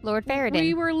 Lord Faradin.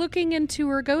 We were looking into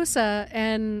Urgosa,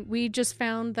 and we just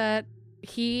found that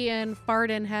he and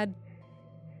Fardin had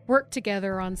worked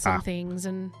together on some things,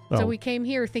 and so Oh. we came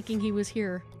here thinking he was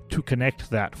here. To connect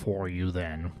that for you,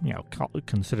 then,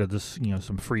 consider this,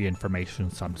 some free information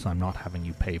since I'm not having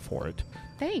you pay for it.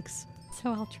 Thanks. So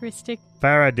altruistic.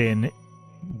 Faradin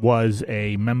was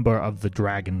a member of the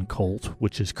Dragon Cult,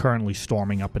 which is currently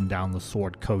storming up and down the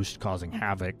Sword Coast, causing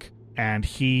havoc. And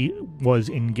he was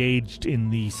engaged in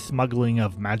the smuggling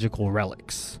of magical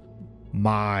relics.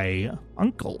 My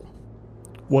uncle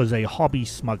was a hobby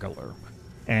smuggler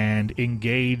and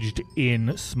engaged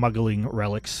in smuggling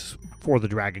relics for the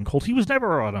Dragon Cult. He was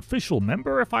never an official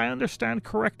member, if I understand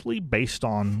correctly, based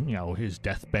on, his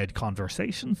deathbed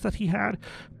conversations that he had.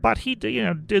 But he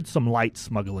did some light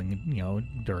smuggling,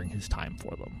 during his time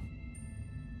for them.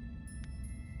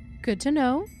 Good to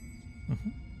know. Mm-hmm.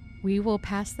 We will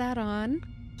pass that on.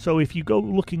 So if you go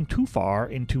looking too far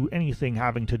into anything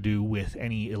having to do with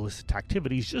any illicit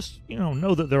activities, just,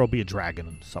 know that there will be a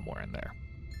dragon somewhere in there.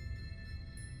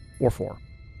 Or 4.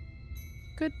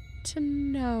 Good to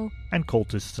know. And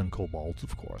cultists and kobolds,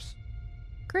 of course.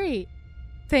 Great.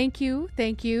 Thank you.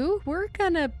 We're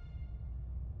gonna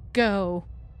go.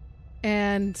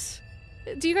 And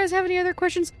do you guys have any other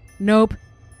questions? Nope.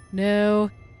 No.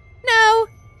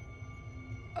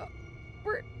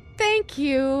 Thank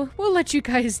you. We'll let you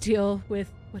guys deal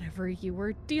with whatever you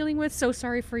were dealing with. So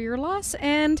sorry for your loss,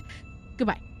 and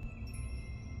goodbye.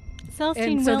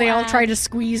 Celestine And so will they all add- try to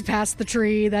squeeze past the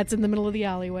tree that's in the middle of the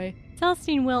alleyway.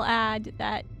 Celestine will add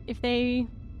that if they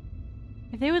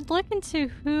would look into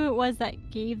who it was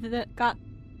that gave them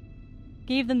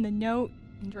the note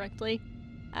indirectly,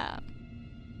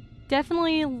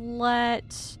 definitely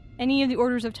let any of the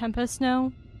Orders of Tempest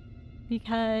know,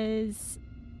 because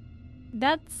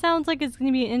that sounds like it's going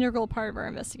to be an integral part of our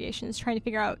investigation, is trying to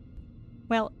figure out,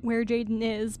 well, where Jaden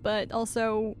is, but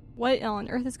also what on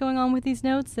earth is going on with these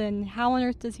notes, and how on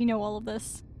earth does he know all of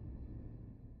this?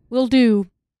 Will do.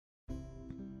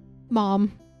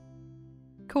 Mom.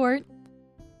 Court.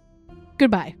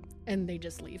 Goodbye. And they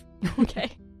just leave.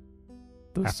 Okay.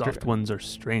 Those soft ones are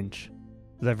strange.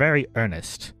 They're very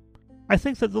earnest. I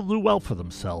think that they'll do well for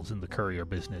themselves in the courier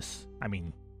business. I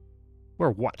mean,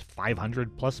 we're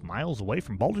 500 plus miles away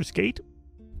from Baldur's Gate?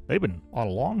 They've been on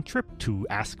a long trip to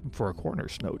ask for a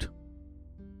coroner's note.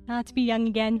 Not to be young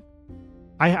again.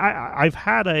 I've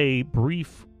had a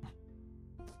brief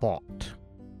thought.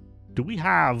 Do we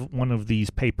have one of these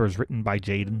papers written by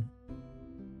Jaden?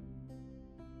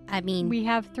 I mean, We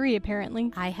have 3,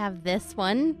 apparently. I have this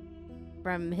one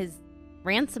from his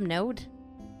ransom note.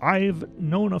 I've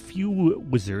known a few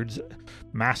wizards,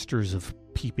 masters of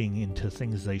peeping into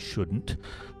things they shouldn't,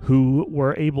 who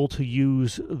were able to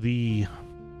use the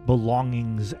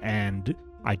belongings and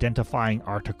identifying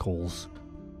articles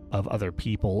of other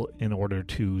people in order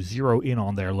to zero in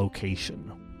on their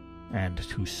location and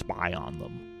to spy on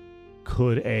them.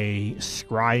 Could a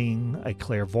scrying, a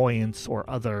clairvoyance, or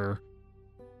other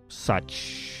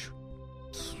such,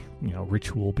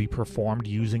 ritual be performed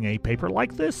using a paper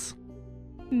like this?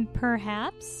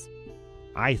 Perhaps.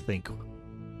 I think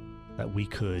that we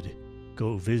could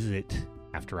go visit,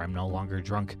 after I'm no longer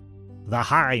drunk, the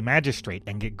High Magistrate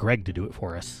and get Greg to do it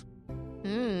for us.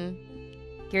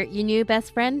 Your new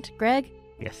best friend, Greg?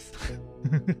 Yes.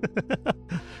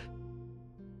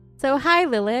 So, hi,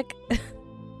 Lilac.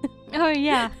 Oh,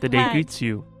 yeah. The day Hi. greets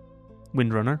you,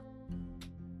 Windrunner.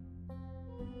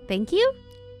 Thank you?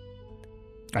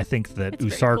 I think that It's a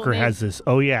very Usarker cool name. has this,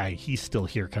 oh yeah, he's still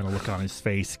here kind of look on his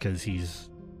face because he's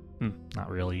not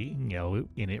really,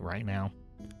 in it right now.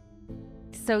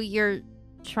 So, you're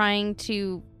trying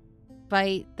to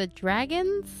fight the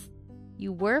dragons?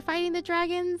 You were fighting the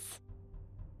dragons?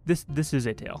 This is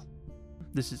a tale.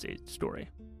 This is a story.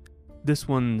 This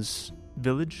one's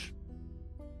village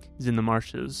is in the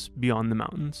marshes beyond the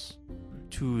mountains.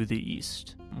 To the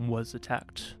east was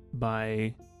attacked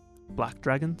by black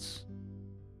dragons.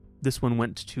 This one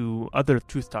went to other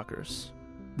Tooth Talkers.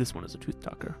 This one is a Tooth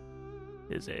Talker.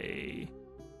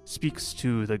 Speaks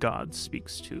to the gods,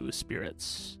 speaks to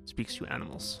spirits, speaks to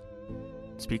animals,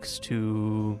 speaks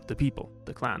to the people,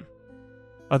 the clan.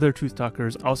 Other Tooth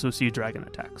Talkers also see dragon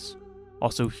attacks,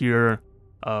 also hear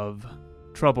of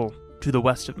trouble to the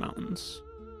west of mountains.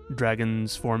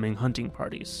 Dragons forming hunting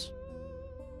parties.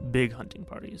 Big hunting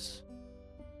parties.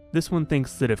 This one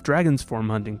thinks that if dragons form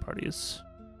hunting parties,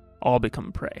 all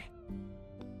become prey.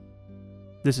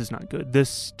 This is not good.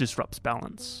 This disrupts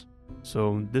balance.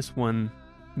 So this one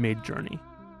made journey.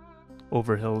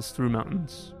 Over hills, through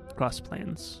mountains, across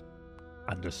plains.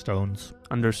 Under stones.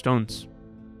 Under stones.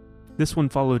 This one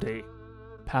followed a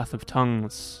path of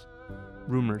tongues,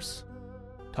 rumors,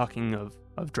 talking of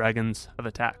dragons, of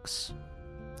attacks.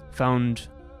 Found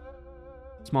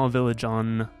a small village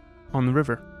on the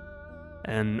river,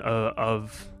 and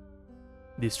of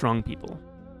the strong people.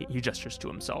 He gestures to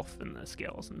himself and the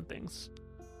scales and things.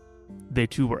 They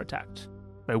too were attacked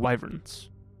by wyverns.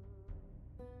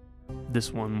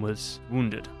 This one was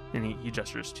wounded, and he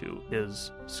gestures to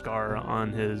his scar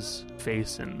on his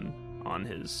face and on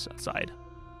his side.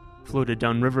 Floated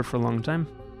downriver for a long time.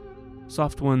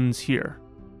 Soft ones here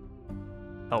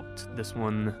helped this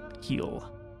one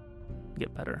heal,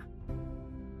 get better.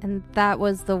 And that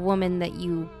was the woman that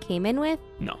you came in with?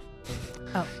 No.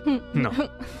 Oh. No.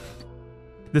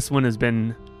 This one has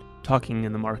been talking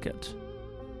in the market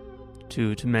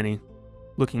to many,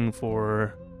 looking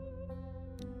for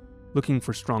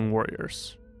strong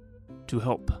warriors to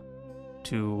help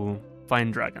to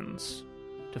find dragons,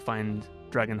 to find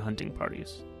dragon hunting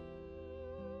parties,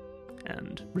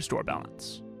 and restore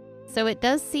balance. So it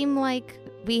does seem like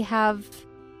we have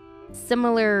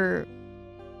similar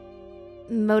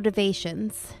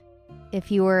motivations. If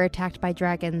you were attacked by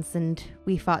dragons and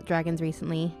we fought dragons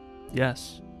recently.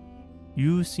 Yes.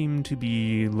 You seem to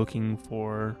be looking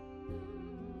for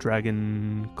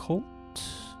dragon cult?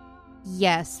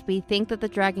 Yes, we think that the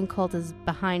dragon cult is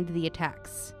behind the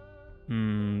attacks.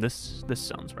 This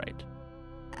sounds right.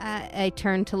 I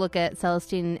turn to look at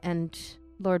Celestine and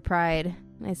Lord Pride.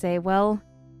 I say, well...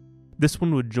 This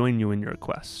one would join you in your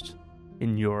quest,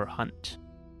 in your hunt.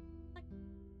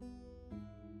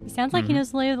 He sounds like he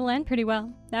knows the lay of the land pretty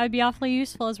well. That would be awfully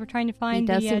useful as we're trying to find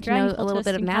he does the seem to dragon know a little cultists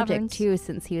bit of in magic, caverns. too,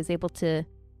 since he was able to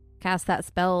cast that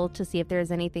spell to see if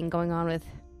there's anything going on with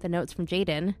the notes from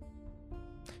Jaden.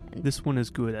 This one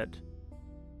is good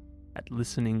at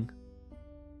listening,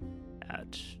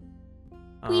 at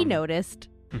We noticed.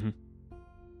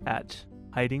 At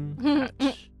hiding,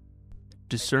 at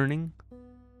discerning.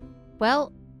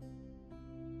 Well,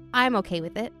 I'm okay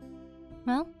with it.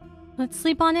 Well, let's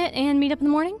sleep on it and meet up in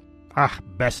the morning.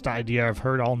 Best idea I've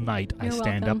heard all night. You're I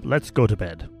stand welcome. up. Let's go to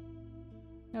bed.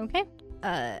 Okay.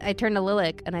 I turn to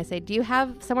Lilac and I say, do you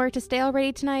have somewhere to stay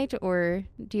already tonight? Or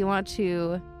do you want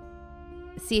to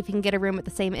see if you can get a room at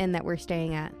the same inn that we're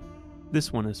staying at?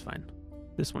 This one is fine.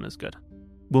 This one is good.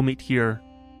 We'll meet here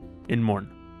in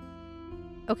morn.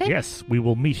 Okay. Yes, we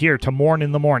will meet here to morn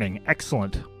in the morning.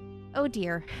 Excellent. Oh,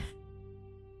 dear.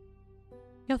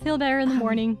 You'll feel better in the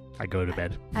morning. I go to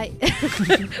bed.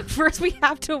 First, we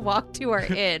have to walk to our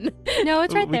inn. No,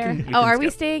 it's right We there. can Are we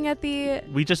skip. staying at the...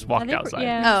 We just walked think we're- outside.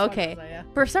 yeah. Oh, okay.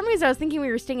 For some reason, I was thinking we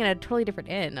were staying at a totally different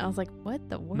inn. I was like, what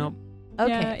the world? Nope.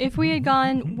 Okay. Yeah, if we had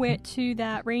went to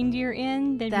that reindeer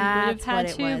inn, then we would have That's had what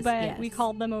it to, was, but we yes.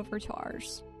 called them over to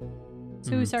ours.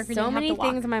 So Mhm. Usarker So didn't many have to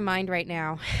walk. things in my mind right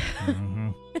now.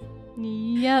 Mhm.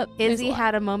 Yep. there's Izzy a lot.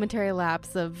 had a momentary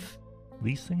lapse of...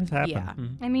 These things happen. Yeah.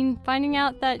 Mhm. I mean, finding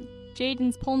out that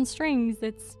Jaden's pulling strings,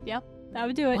 that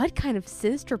would do it. What kind of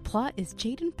sinister plot is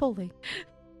Jaden pulling?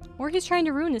 Or he's trying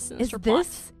to ruin his Is sinister plot.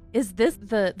 this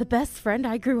the best friend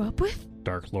I grew up with?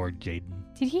 Dark Lord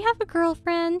Jaden. Did he have a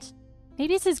girlfriend?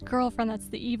 Maybe it's his girlfriend that's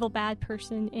the evil bad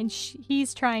person, and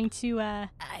he's trying to,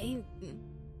 I...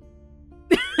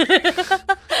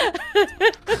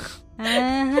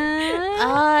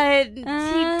 He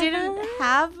didn't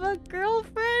have a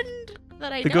girlfriend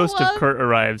that I The know ghost of of. Kurt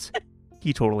arrives.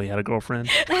 He totally had a girlfriend.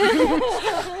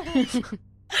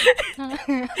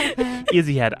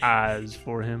 Izzy had eyes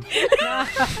for him.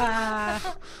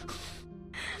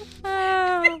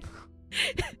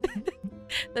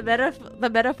 The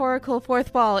metaphorical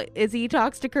fourth wall. Izzy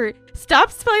talks to Kurt.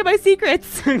 Stop spilling my secrets.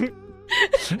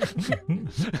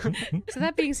 So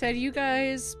that being said, you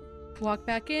guys walk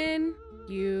back in.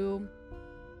 You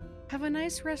have a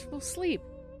nice restful sleep.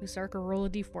 Usarker, roll a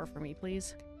d4 for me,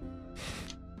 please.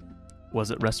 Was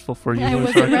it restful for you? I Usarker?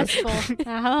 wasn't restful.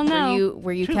 I don't know.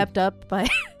 Were you kept up by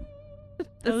the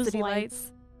Those city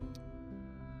lights.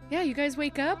 Yeah, you guys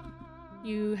wake up.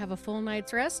 You have a full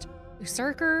night's rest.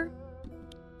 Usarker,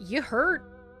 you hurt.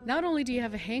 Not only do you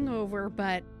have a hangover,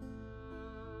 but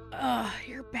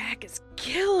your back is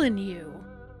killing you.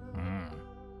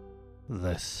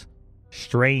 This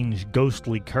strange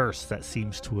ghostly curse that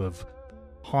seems to have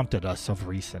haunted us of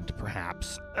recent,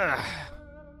 perhaps.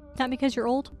 Not because you're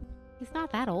old. He's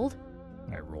not that old.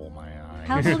 I roll my eyes.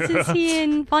 How old is he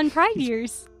in Von Pride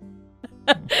years?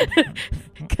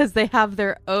 Because they have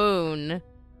their own.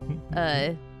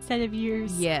 Set of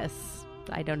years. Yes.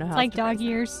 I don't know how. It's like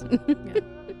else to dog phrase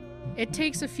years. It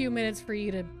takes a few minutes for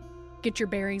you to get your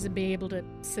bearings and be able to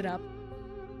sit up.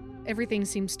 Everything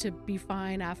seems to be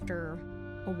fine after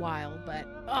a while, but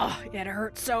it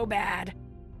hurts so bad.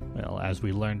 Well, as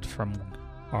we learned from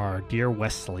our dear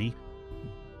Wesley,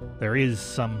 there is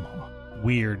some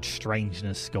weird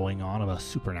strangeness going on of a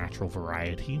supernatural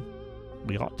variety.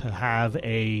 We ought to have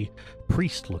a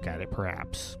priest look at it,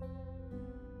 perhaps.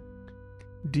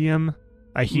 DM,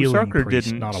 A healing Usarker priest,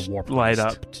 didn't not a war priest. light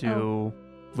up to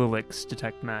Lilic's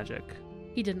detect magic.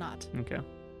 He did not. Okay.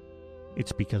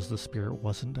 It's because the spirit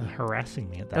wasn't harassing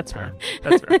me at that That's time. fair.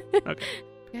 That's fair. Okay.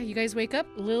 Yeah, you guys wake up.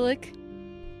 Lilac,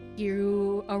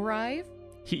 you arrive.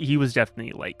 He was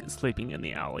definitely like sleeping in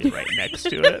the alley right next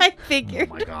to it. I Oh figured.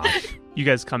 my gosh. You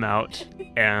guys come out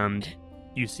and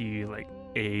you see like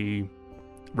a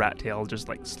rat tail just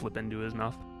like slip into his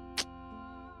mouth.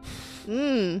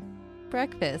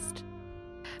 Breakfast.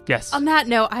 Yes. On that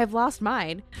note, I've lost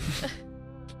mine.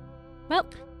 Well,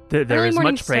 There early is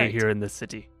morning much prey start. here in this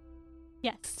city.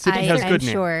 yes. City has I'm good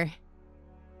name. sure.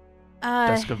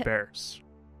 Dusk of Bears.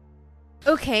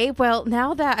 Okay, well,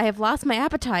 now that I have lost my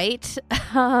appetite,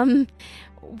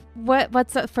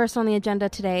 what's up first on the agenda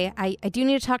today? I do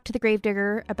need to talk to the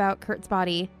gravedigger about Kurt's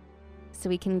body, so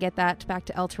we can get that back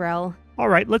to El Terrell. All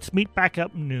right, let's meet back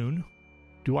up noon.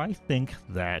 Do I think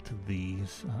that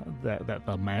that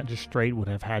the magistrate would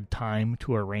have had time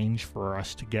to arrange for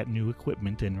us to get new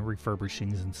equipment and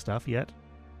refurbishings and stuff yet?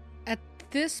 At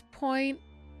this point,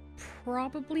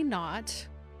 probably not.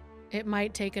 It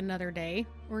might take another day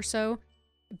or so.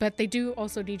 But they do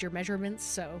also need your measurements,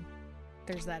 so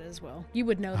there's that as well. You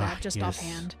would know that just yes.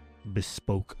 offhand.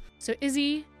 Bespoke. So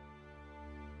Izzy,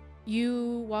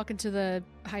 you walk into the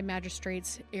High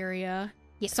Magistrate's area.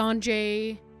 Yes.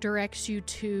 Sanjay directs you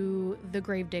to the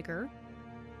Gravedigger.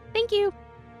 Thank you.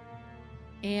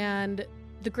 And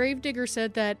the Gravedigger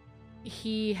said that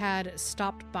he had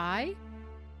stopped by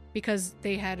because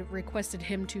they had requested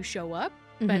him to show up,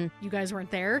 but Mhm. you guys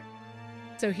weren't there.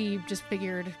 So he just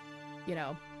figured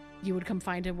you would come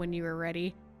find him when you were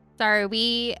ready. Sorry,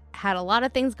 we had a lot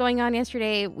of things going on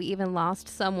yesterday. We even lost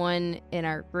someone in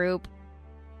our group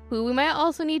who we might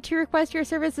also need to request your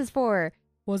services for.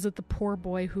 Was it the poor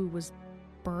boy who was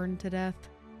burned to death?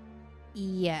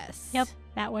 Yes. Yep,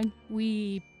 that one.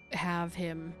 We have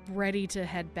him ready to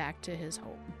head back to his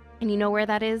home. And you know where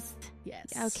that is?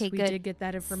 Yes. Okay, we good. did get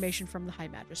that information from the High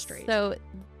Magistrate. So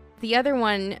the other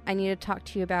one I need to talk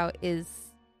to you about is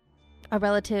a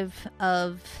relative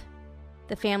of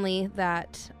the family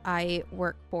that I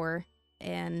work for,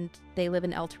 and they live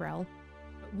in El Terrell.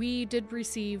 We did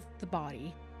receive the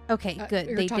body. Okay, good.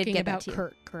 You're They talking did get about that to you.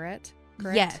 Kurt, correct?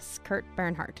 Yes, Kurt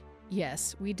Bernhardt.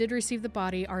 Yes, we did receive the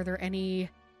body. Are there any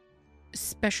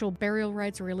special burial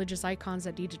rites or religious icons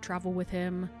that need to travel with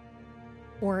him?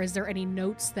 Or is there any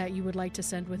notes that you would like to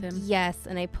send with him? Yes,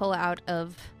 and I pull out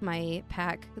of my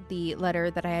pack the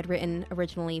letter that I had written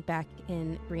originally back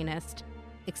in Greenest,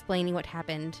 explaining what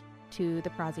happened to the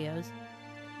Prazios.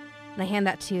 And I hand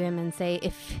that to him and say,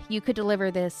 if you could deliver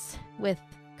this with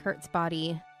Kurt's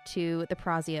body to the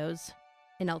Prazios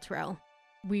in El Terrell.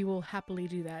 We will happily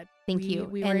do that. Thank you.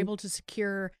 We were And- able to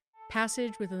secure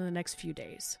passage within the next few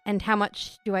days. And how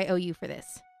much do I owe you for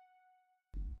this?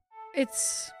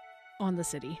 It's on the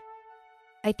city.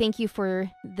 I thank you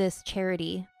for this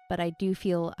charity, but I do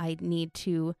feel I need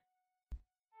to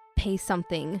pay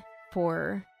something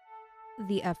for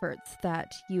the efforts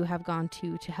that you have gone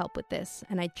to help with this,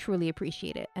 and I truly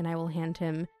appreciate it, and I will hand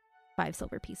him 5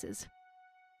 silver pieces.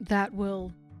 That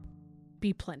will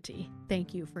be plenty.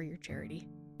 Thank you for your charity.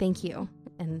 Thank you,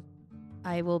 and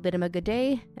I will bid him a good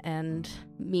day and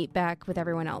meet back with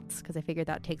everyone else, because I figured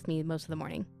that takes me most of the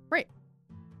morning. Right.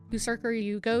 Usarker,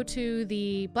 you go to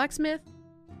the blacksmith.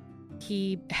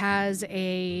 He has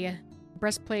a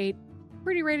breastplate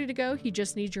pretty ready to go. He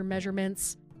just needs your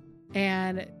measurements.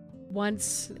 And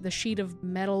once the sheet of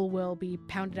metal will be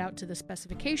pounded out to the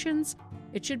specifications,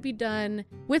 it should be done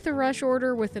with a rush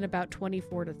order within about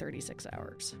 24 to 36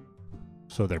 hours.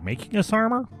 So they're making us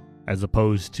armor, as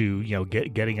opposed to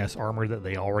getting us armor that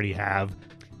they already have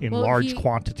in large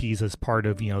quantities as part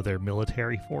of their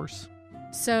military force,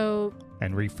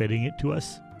 and refitting it to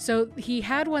us. So he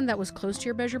had one that was close to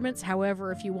your measurements.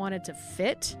 However, if you wanted to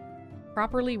fit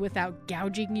properly without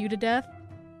gouging you to death,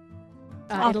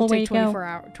 it'll take 24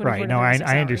 hours. Right. No,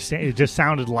 I understand. It just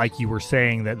sounded like you were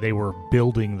saying that they were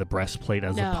building the breastplate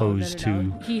as opposed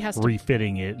to he has to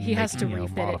refitting it. He has to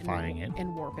refit modifying it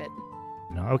and warp it.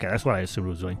 No, okay, that's what I assumed it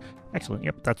was doing. Excellent.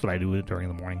 Yep, that's what I do during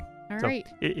the morning. All So right.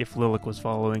 If Lilac was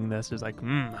following this, it's like,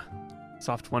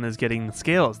 soft one is getting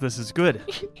scales. This is good.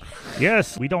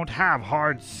 Yes, we don't have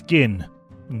hard skin,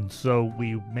 and so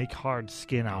we make hard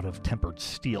skin out of tempered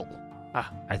steel.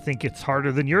 I think it's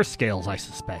harder than your scales, I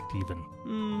suspect,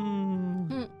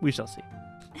 even. We shall see.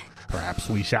 Perhaps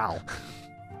we shall.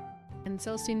 And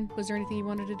Celestine, was there anything you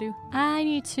wanted to do? I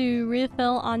need to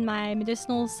refill on my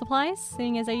medicinal supplies,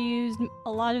 seeing as I used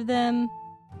a lot of them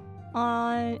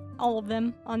on all of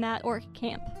them on that orc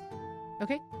camp.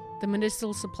 Okay. The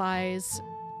medicinal supplies,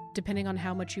 depending on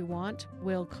how much you want,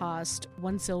 will cost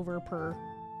 1 silver per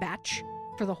batch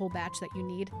for the whole batch that you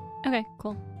need. Okay,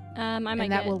 cool. I might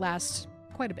And that get will last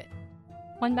quite a bit.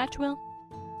 1 batch will?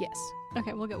 Yes.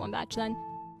 Okay, we'll get 1 batch then.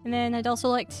 And then I'd also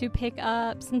like to pick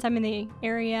up, since I'm in the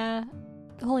area,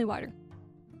 holy water.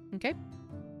 Okay.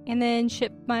 And then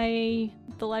ship the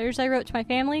letters I wrote to my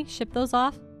family, ship those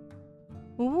off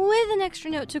with an extra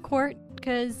note to court,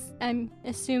 because I'm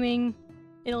assuming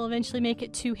it'll eventually make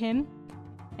it to him.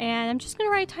 And I'm just going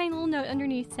to write a tiny little note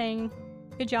underneath saying,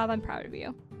 good job, I'm proud of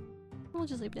you. We'll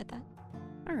just leave it at that.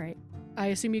 All right. I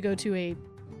assume you go to a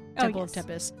Temple of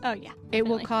Tempest. Oh, yeah. It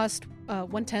will definitely. cost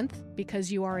 1/10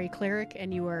 because you are a cleric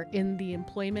and you are in the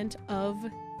employment of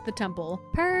the temple.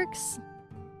 Perks.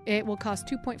 It will cost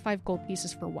 2.5 gold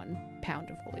pieces for 1 pound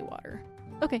of holy water.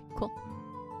 Okay, cool.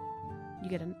 You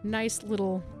get a nice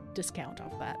little discount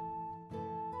off that.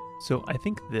 So I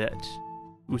think that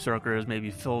Usarker has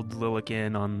maybe filled Lilac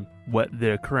in on what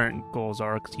their current goals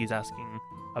are, because he's asking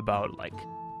about,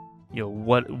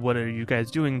 what are you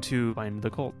guys doing to find the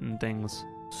cult and things.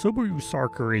 Subaru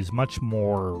Sarker is much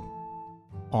more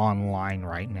online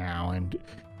right now, and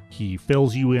he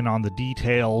fills you in on the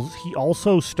details. He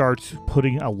also starts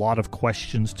putting a lot of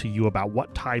questions to you about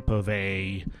what type of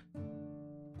a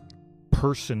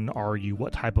person are you,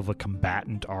 what type of a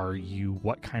combatant are you,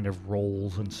 what kind of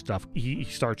roles and stuff. He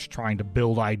starts trying to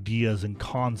build ideas and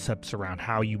concepts around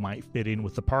how you might fit in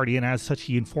with the party, and as such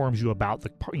he informs you about the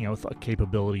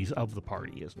capabilities of the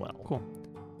party as well. Cool.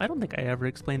 I don't think I ever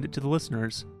explained it to the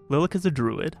listeners. Lilac is a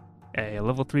druid, a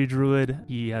level 3 druid.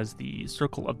 He has the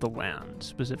Circle of the Land,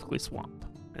 specifically Swamp.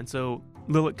 And so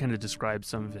Lilith kind of describes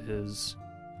some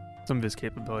of his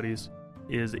capabilities.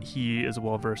 Is that he is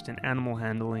well versed in animal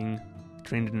handling,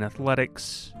 trained in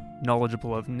athletics,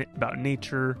 knowledgeable about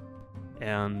nature,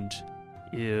 and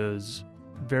is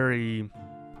very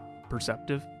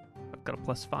perceptive. I've got a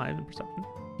 +5 in perception.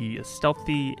 He is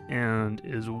stealthy and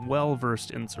is well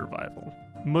versed in survival.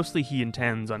 Mostly he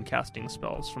intends on casting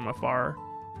spells from afar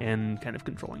and kind of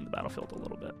controlling the battlefield a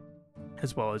little bit,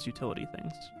 as well as utility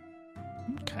things.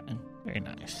 Okay, very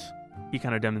nice. He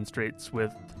kind of demonstrates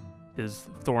with his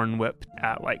thorn whip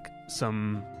at like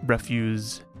some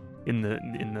refuse in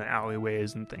the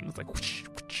alleyways and things, like whoosh,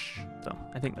 whoosh. So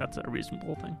I think that's a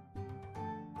reasonable thing.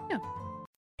 Yeah.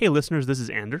 Hey listeners, this is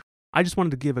Ander. I just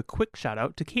wanted to give a quick shout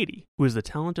out to Katie, who is the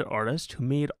talented artist who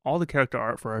made all the character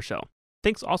art for our show.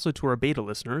 Thanks also to our beta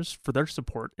listeners for their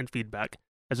support and feedback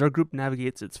as our group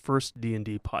navigates its first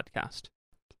D&D podcast.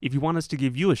 If you want us to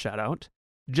give you a shout out,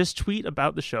 just tweet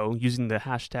about the show using the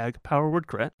hashtag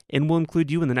PowerWordCrit, and we'll include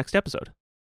you in the next episode.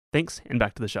 Thanks, and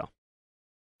back to the show.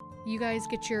 You guys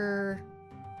get your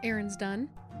errands done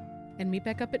and meet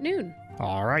back up at noon.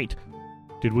 All right.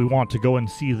 Did we want to go and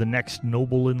see the next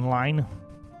noble in line?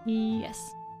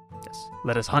 Yes. Yes,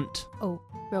 let us hunt. Oh,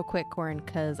 real quick, Corin,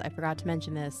 because I forgot to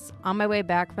mention this. On my way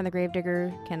back from the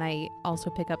Gravedigger, can I also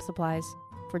pick up supplies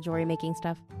for jewelry making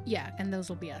stuff? Yeah, and those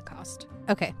will be at a cost.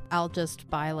 Okay, I'll just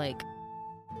buy like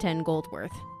 10 gold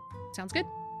worth. Sounds good.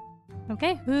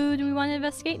 Okay, who do we want to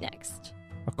investigate next?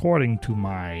 According to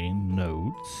my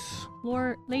notes...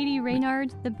 Lady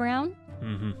Reynard the Brown?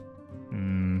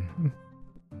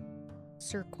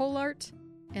 Sir Colart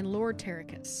and Lord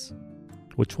Terracus.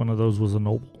 Which one of those was a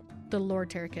noble? The Lord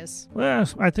Terracus. Well,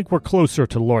 I think we're closer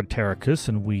to Lord Terracus,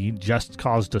 and we just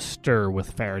caused a stir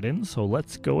with Faradin, so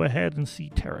let's go ahead and see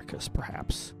Terracus,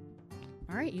 perhaps.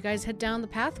 All right, you guys head down the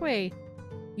pathway.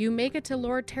 You make it to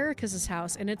Lord Terracus's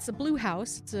house, and it's a blue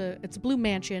house. It's a blue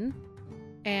mansion,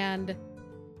 and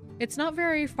it's not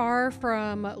very far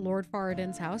from Lord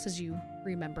Faradin's house, as you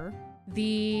remember.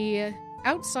 The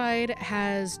outside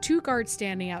has 2 guards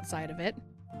standing outside of it,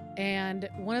 and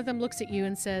one of them looks at you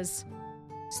and says,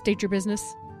 "State your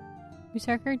business."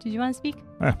 Usarker, did you want to speak?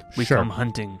 We sure. come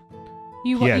hunting.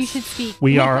 You should speak.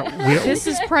 We are... This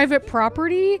is private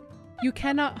property. You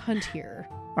cannot hunt here.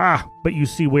 But you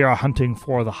see, we are hunting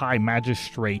for the High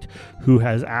Magistrate who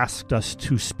has asked us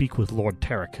to speak with Lord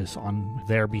Terracus on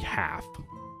their behalf.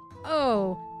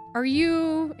 Oh, are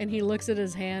you, and he looks at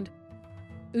his hand,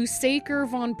 Usaker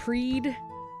von Preed?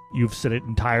 You've said it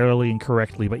entirely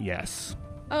incorrectly, but yes.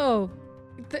 Oh,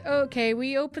 okay,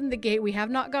 we opened the gate. We have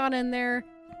not gone in there.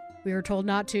 We were told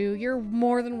not to. You're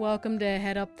more than welcome to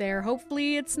head up there.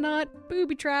 Hopefully it's not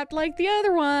booby-trapped like the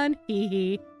other one. Hee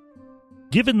hee.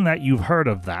 Given that you've heard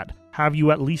of that, have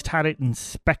you at least had it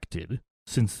inspected,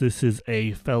 since this is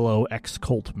a fellow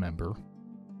ex-cult member?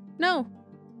 No.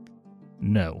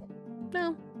 No.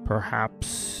 No.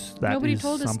 Perhaps that Nobody is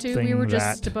told us to. something We were just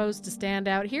that- supposed to stand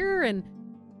out here and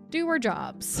do our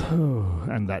jobs.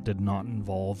 And that did not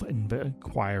involve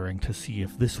inquiring to see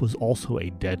if this was also a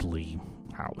deadly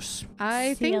house.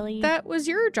 I Silly. think that was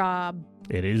your job.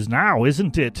 It is now,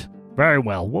 isn't it? Very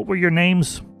well. What were your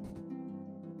names?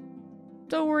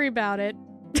 Don't worry about it.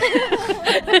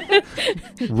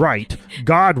 Right.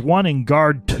 Guard 1 and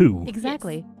Guard 2.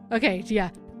 Exactly. Okay, yeah.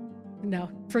 No,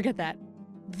 forget that.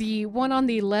 The one on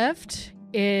the left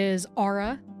is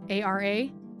Ara,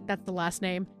 A-R-A. That's the last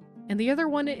name. And the other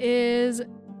one is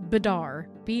Bidar,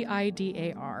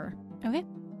 B-I-D-A-R. Okay.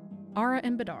 Ara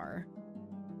and Bidar.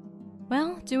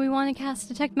 Well, do we want to cast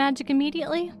Detect Magic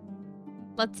immediately?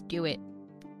 Let's do it.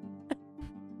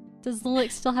 Does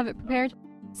Lilith still have it prepared?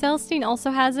 Celestine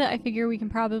also has it. I figure we can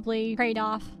probably trade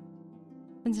off,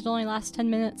 since it only lasts 10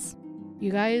 minutes.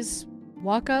 You guys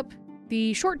walk up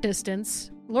the short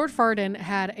distance. Lord Faradin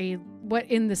had what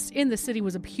in the city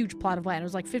was a huge plot of land. It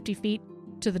was like 50 feet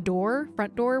to the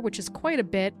front door, which is quite a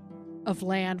bit of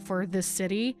land for this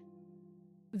city.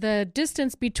 The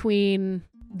distance between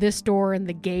this door and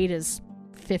the gate is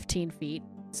 15 feet.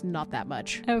 It's not that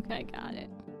much. Okay, got it.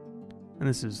 And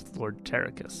this is Lord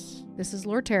Terracus. This is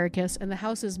Lord Terracus, and the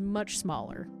house is much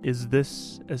smaller. Is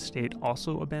this estate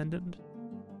also abandoned?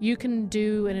 You can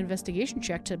do an investigation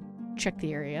check to check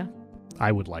the area.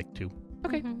 I would like to.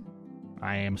 Okay. Mhm.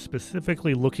 I am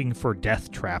specifically looking for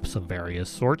death traps of various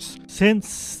sorts,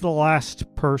 since the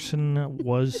last person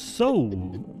was so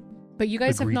But you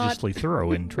guys have not. egregiously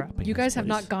thorough in trapping. You guys this have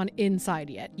place. not gone inside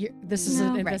yet. This is No.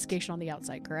 an Right. investigation on the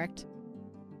outside, correct?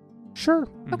 Sure.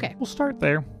 Okay. We'll start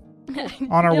there.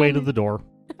 On our way to the door.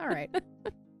 All right.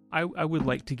 I would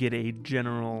like to get a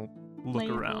general look Lay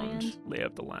of the around, land. lay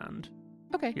of the land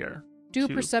Okay. here. Do a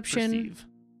to perception perceive.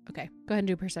 Okay, go ahead and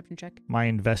do a perception check. My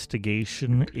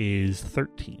investigation is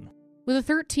 13. With a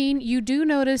 13, you do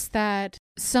notice that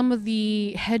some of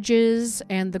the hedges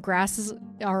and the grasses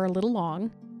are a little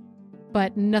long,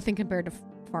 but nothing compared to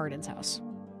Faradin's house.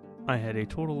 I had a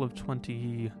total of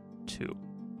 22.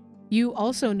 You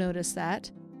also notice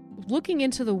that, looking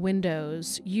into the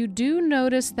windows, you do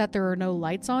notice that there are no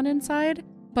lights on inside,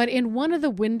 but in one of the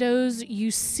windows, you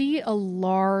see a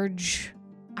large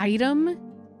item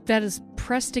that is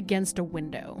pressed against a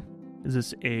window. Is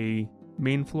this a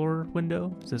main floor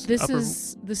window? Is This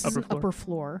is an upper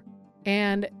floor.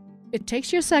 And it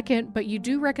takes you a second, but you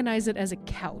do recognize it as a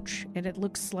couch. And it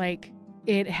looks like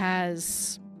it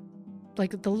has,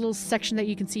 like, the little section that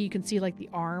you can see like the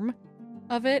arm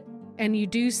of it. And you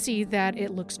do see that it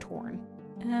looks torn.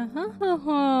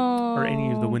 Are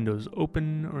any of the windows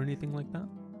open or anything like that?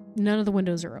 None of the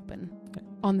windows are open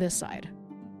on this side.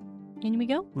 In we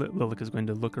go. Lilik is going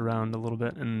to look around a little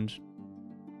bit and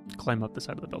climb up the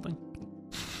side of the building.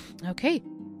 Okay.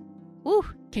 Ooh,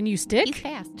 can you stick? He's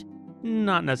fast.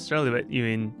 Not necessarily, but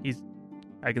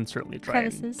I can certainly try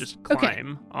and Crevices. just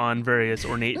climb on various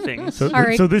ornate things. So, All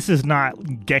right. so this is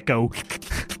not gecko.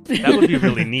 That would be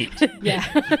really neat. Yeah.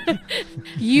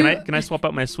 Can I swap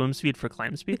out my swim speed for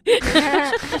climb speed?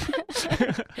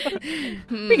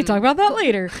 We can talk about that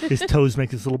later. His toes make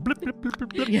this little blip, blip, blip, blip,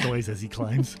 blip Yeah. noise as he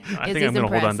climbs. I think Izzy's I'm going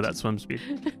to hold on to impressed. that swim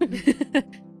speed.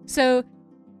 So,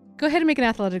 go ahead and make an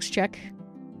athletics check.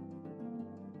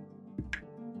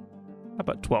 How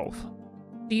about 12?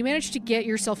 You manage to get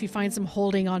yourself, you find some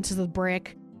holding onto the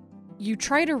brick. You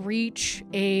try to reach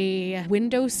a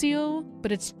window seal,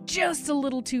 but it's just a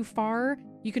little too far.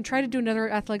 You can try to do another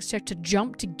athletics check to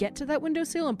jump to get to that window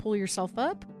seal and pull yourself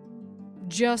up.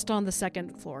 Just on the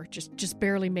second floor. Just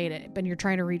barely made it, but you're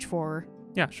trying to reach for...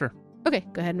 Yeah, sure. Okay,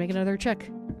 go ahead and make another check.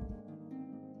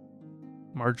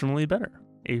 Marginally better.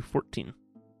 A 14.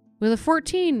 With a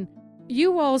 14,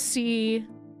 you all see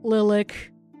Lilik.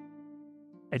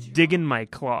 I dig in my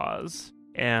claws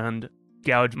and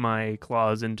gouge my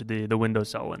claws into the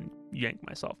windowsill and yank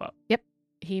myself up.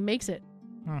 He makes it.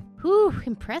 Whew,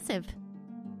 impressive.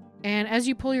 And as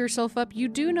you pull yourself up, you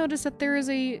do notice that there is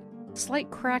a slight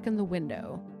crack in the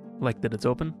window. Like that it's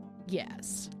open?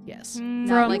 Yes.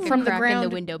 Not like from a the crack ground, in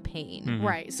the window pane. Mhm.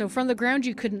 Right. So from the ground,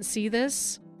 you couldn't see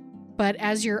this, but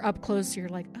as you're up close, you're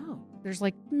like, oh, there's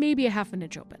like maybe a half an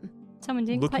inch open. Someone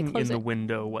didn't Looking quite in close the it.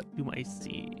 window, what do I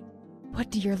see? What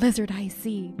do your lizard eyes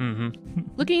see? Mm-hmm.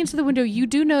 Looking into the window, you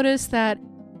do notice that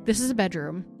this is a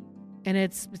bedroom, and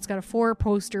it's got a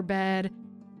 4-poster bed,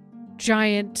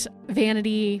 giant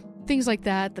vanity, things like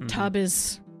that. The Mhm. tub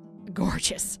is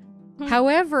gorgeous.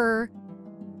 However,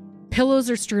 pillows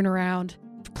are strewn around,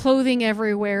 clothing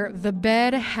everywhere. The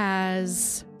bed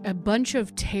has a bunch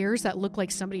of tears that look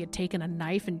like somebody had taken a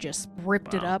knife and just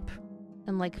ripped it Wow. up.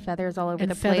 And like feathers all over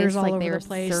And the feathers place. all like over they the were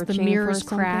place. The searching mirror's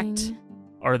for cracked. something.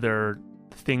 Are there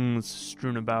things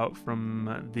strewn about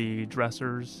from the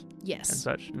dressers and Yes.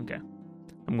 such? Okay.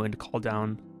 I'm going to call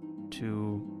down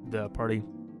to the party.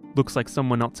 Looks like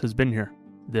someone else has been here.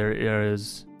 There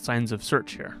is signs of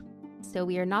search here. So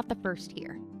we are not the first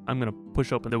here. I'm going to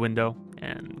push open the window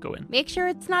and go in. Make sure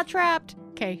it's not trapped.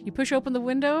 Okay, you push open the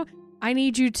window. I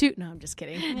need you to... No, I'm just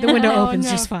kidding. The window Oh, opens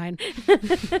no. just fine.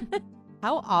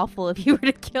 How awful if you were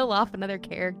to kill off another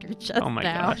character just Oh my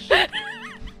now. gosh.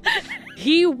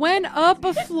 He went up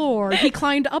a floor. He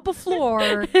climbed up a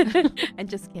floor. I'm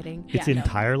just kidding. It's Yeah, no.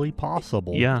 entirely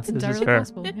possible. Yeah, It's this is entirely fair.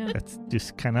 possible. Yeah. That's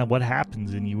just kind of what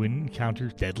happens when you encounter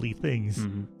deadly things.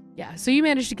 Mhm. Yeah, so you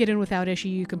managed to get in without issue.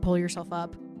 You can pull yourself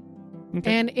up.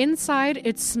 Okay. And inside,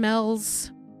 it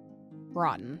smells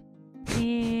rotten.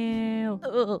 Ew.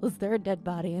 Oh, is there a dead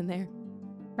body in there?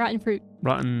 Rotten fruit.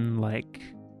 Rotten, like,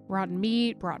 Rotten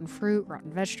meat, rotten fruit,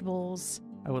 rotten vegetables.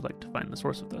 I would like to find the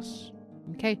source of this.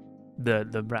 Okay.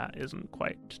 The rat isn't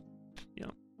quite.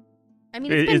 I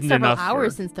mean, It it's been isn't several enough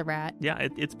hours for- since the rat. Yeah,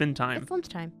 it's been time. It's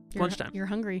lunchtime. You're, Lunchtime. You're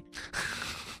hungry.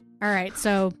 All right,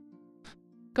 so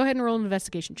go ahead and roll an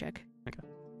investigation check.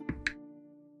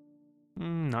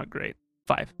 Not great.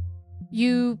 5.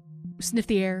 You sniff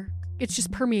the air. It's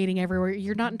just permeating everywhere.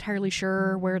 You're not entirely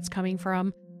sure where it's coming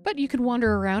from, but you could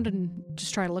wander around and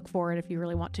just try to look for it if you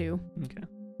really want to. Okay.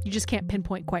 You just can't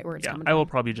pinpoint quite where it's Yeah, coming I from. will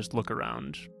probably just look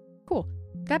around. Cool.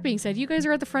 That being said, you guys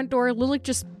are at the front door. Lilik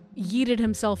just yeeted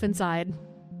himself inside.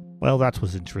 Well, that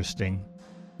was interesting.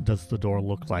 Does the door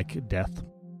look like death?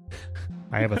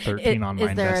 I have a 13 on my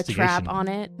Is there a investigation. trap on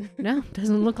it? No,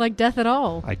 doesn't look like death at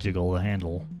all. I jiggle the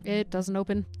handle. It doesn't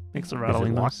open. Makes a Is it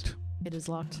rattling noise. locked? It is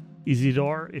locked.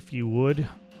 Isidore, if you would.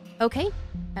 Okay.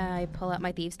 I pull out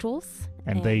my thieves' tools.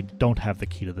 And they don't have the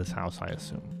key to this house, I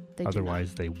assume. They do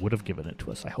Otherwise, they would have given it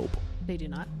to us, I hope. not. They do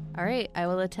not. All right, I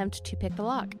will attempt to pick the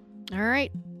lock. All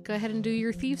right. Go ahead and do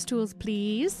your thieves' tools,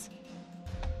 please.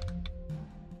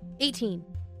 18.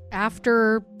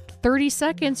 After 30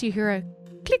 seconds, you hear a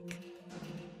click,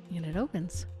 and it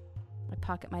opens. I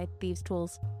pocket my thieves'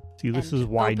 tools. See, this And is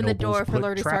why open the nobles door for put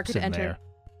Lord Stark traps to in enter. there.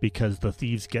 Because the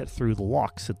thieves get through the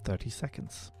locks in 30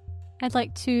 seconds. I'd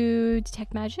like to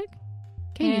detect magic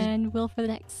Okay. and will for the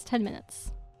next 10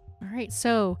 minutes. All right.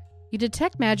 So you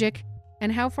detect magic,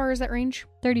 and how far is that range?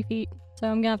 30 feet. So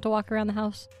I'm going to have to walk around the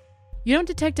house. You don't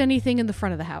detect anything in the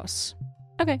front of the house.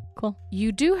 Okay, cool.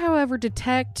 You do, however,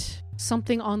 detect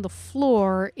something on the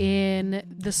floor in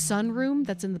the sunroom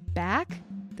that's in the back.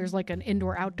 There's like an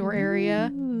indoor-outdoor area.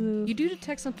 Ooh. You do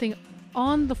detect something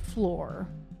on the floor.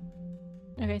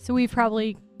 Okay, so we've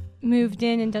probably moved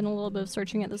in and done a little bit of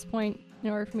searching at this point in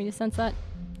order for me to sense that?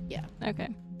 Yeah. Okay.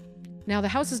 Now, the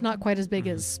house is not quite as big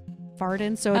as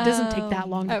Varden, so it doesn't take that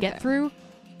long to okay. get through.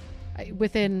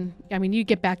 You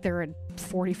get back there in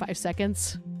 45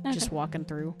 seconds, just Okay. walking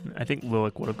through. I think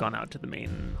Lilic would have gone out to the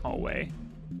main hallway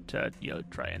to,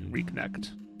 try and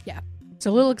reconnect.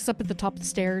 So Lilic's up at the top of the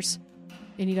stairs,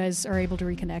 and you guys are able to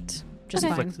reconnect just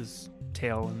Okay. fine. Flicks his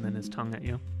tail and then his tongue at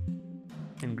you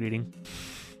in greeting.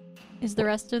 Is the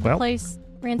rest of the Well, place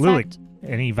Lilic, ransacked?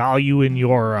 any value in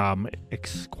your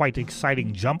quite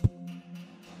exciting jump?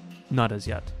 Not as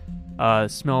yet.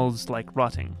 Smells like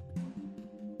rotting.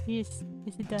 Yes,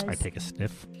 it does. I take a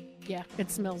sniff. Yeah, it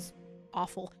smells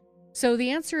awful. So the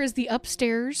answer is the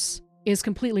upstairs is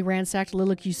completely ransacked.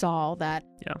 Lilic, you saw all that.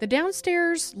 Yeah. The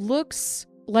downstairs looks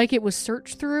like it was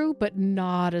searched through, but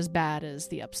not as bad as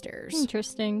the upstairs.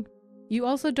 Interesting. You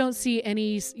also don't see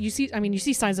any. You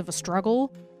see signs of a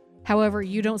struggle. However,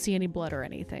 you don't see any blood or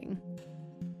anything.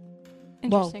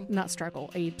 Interesting. Well, not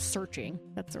struggle, a searching.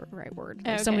 That's the right word.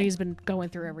 Like Okay. Somebody's been going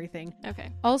through everything. Okay.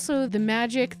 Also, the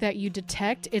magic that you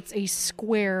detect, it's a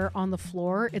square on the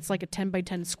floor. It's like a 10 by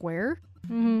 10 square.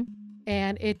 Mm-hmm.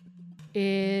 And it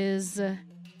is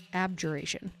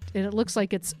abjuration. And it looks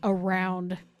like it's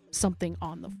around something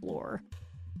on the floor.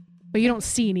 But you don't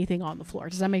see anything on the floor.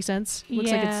 Does that make sense?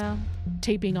 Looks like it's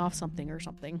taping off something or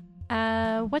something.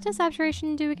 What does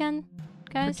abjuration do again,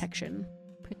 guys? Protection.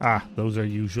 Those are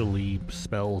usually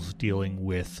spells dealing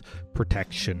with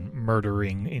protection,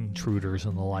 murdering intruders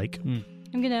and the like.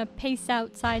 I'm gonna pace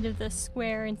outside of the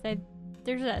square and say,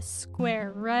 "There's a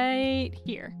square right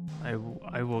here." I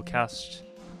will cast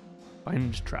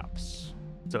Find Traps.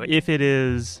 So if it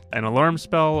is an alarm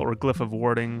spell or glyph of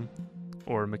warding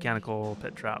or mechanical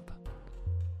pit trap.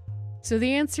 So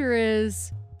the answer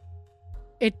is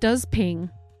it does ping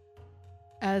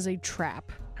as a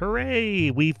trap.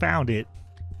 Hooray! We found it.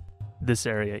 This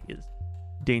area is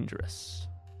dangerous.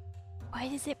 What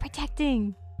is it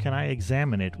protecting? Can I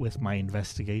examine it with my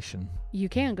investigation? You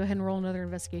can go ahead and roll another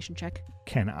investigation check.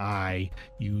 Can I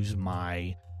use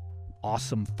my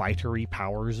awesome fightery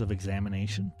powers of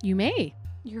examination? You may.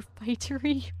 Your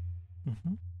fightery?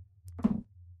 Mm-hmm.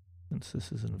 Since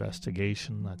this is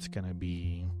investigation, that's going to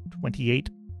be 28.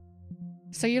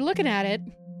 So you're looking at it.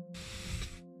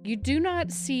 You do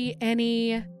not see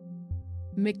any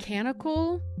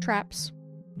mechanical traps.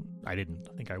 I didn't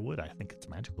think I would. I think it's a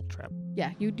magical trap.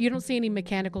 Yeah, you don't see any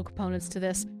mechanical components to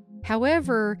this.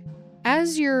 However,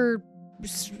 as you're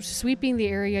sweeping the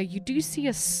area, you do see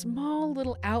a small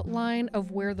little outline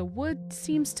of where the wood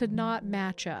seems to not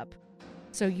match up.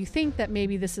 So you think that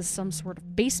maybe this is some sort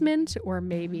of basement or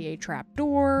maybe a trap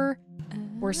door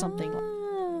or something.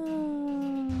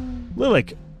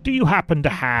 Lilic, do you happen to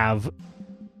have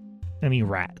any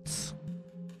rats?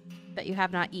 That you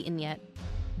have not eaten yet.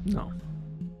 No.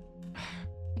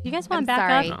 If you guys I'm want to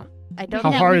back sorry. up, No. I don't How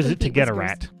know hard who is can it to beat get a whispers.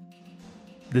 rat?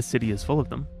 This city is full of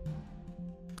them.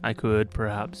 I could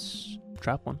perhaps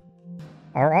trap one.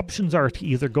 Our options are to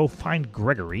either go find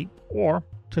Gregory or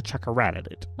to chuck a rat at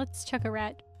it. let's chuck a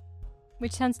rat.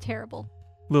 Which sounds terrible.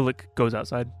 Lilic goes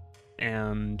outside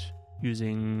and,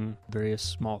 using various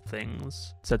small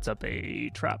things, sets up a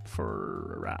trap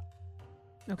for a rat.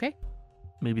 Okay.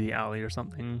 Maybe the alley or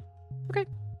something. Okay.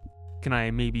 Can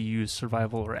I maybe use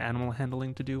survival or animal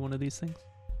handling to do one of these things?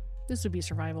 This would be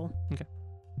survival.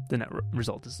 The net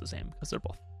result is the same because they're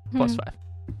both plus 5.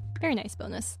 Very nice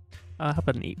bonus. How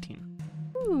about an 18?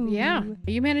 Ooh. Yeah.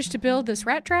 You managed to build this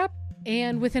rat trap,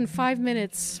 and within 5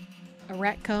 minutes, a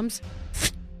rat comes.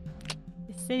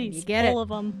 The city's You get full it. of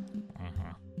them.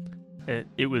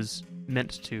 It was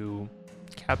meant to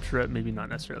capture it, maybe not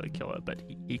necessarily kill it, but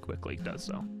he quickly does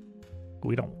so.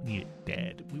 We don't need it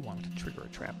dead. We want it to trigger a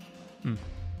trap.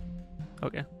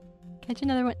 Okay. Catch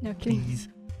another one. No, kidding. Please.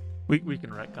 We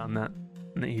can retcon that.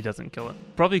 and he doesn't kill it.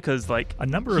 Probably because like A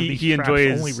number of these he traps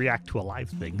enjoys only react to alive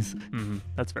things. Mm-hmm,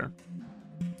 that's fair.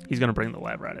 He's gonna bring the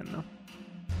live rat in though.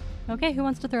 Okay, who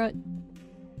wants to throw it?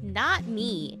 Not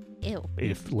me. Ew.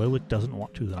 If Lilith doesn't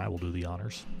want to, then I will do the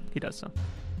honors. He does so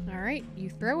All right, you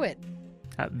throw it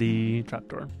at the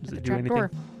trapdoor. Does at it the do trap anything?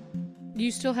 door.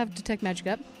 You still have detect magic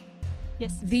up.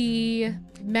 Yes. The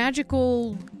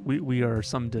magical. We are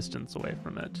some distance away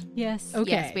from it. Yes.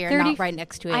 Okay. Yes, we are 30 not right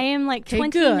next to it. I am like Okay,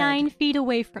 29 feet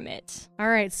away from it. All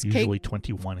right, Usually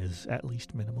 21 is at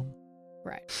least minimum.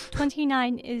 Right.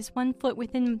 29 is 1 foot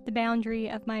within the boundary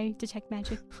of my detect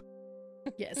magic.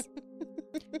 Yes.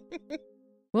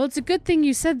 Well, it's a good thing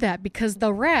you said that because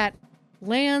the rat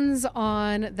lands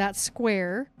on that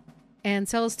square, and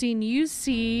Celestine, you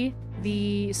see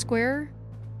the square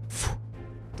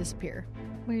disappear.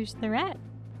 Where's the rat?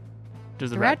 Does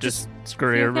the The rat rat just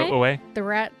scurry You okay? away? The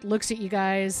rat looks at you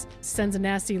guys, sends a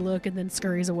nasty look, and then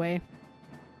scurries away.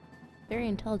 Very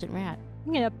intelligent rat.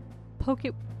 I'm gonna poke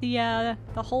it the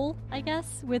hole, I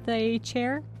guess, with a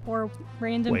chair or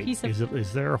random Wait, piece of.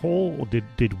 is there a hole?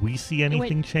 Did we see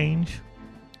anything change?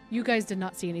 You guys did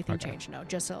not see anything Okay. change, no,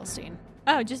 just Celestine.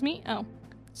 Oh, just me? Oh.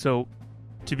 So,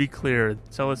 to be clear,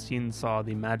 Celestine saw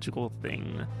the magical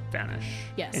thing vanish.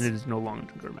 Yes. And it is no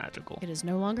longer magical. It is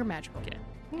no longer magical.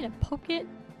 I'm gonna poke it.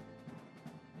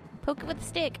 Poke it with a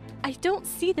stick. I don't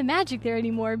see the magic there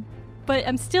anymore, but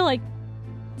I'm still like.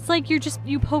 It's like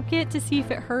you poke it to see if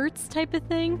it hurts type of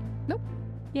thing. Nope.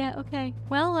 Yeah, okay.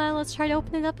 Well, let's try to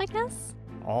open it up, I guess.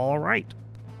 All right.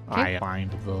 Okay. I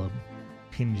find the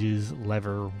hinges,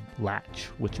 lever, latch,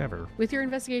 whichever. With your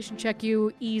investigation check,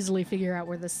 you easily figure out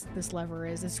where this lever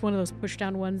is. It's one of those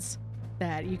push-down ones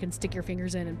that you can stick your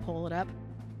fingers in and pull it up.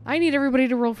 I need everybody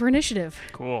to roll for initiative.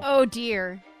 Cool. Oh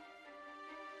dear.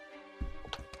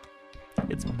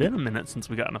 It's been a minute since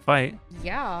we got in a fight.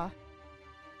 Yeah.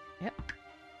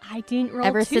 I didn't roll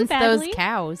Ever too since badly. those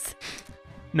cows.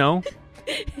 No.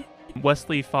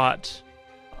 Wesley fought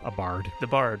A bard. the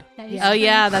bard. That is Oh true.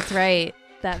 yeah, that's right.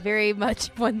 That very much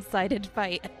one-sided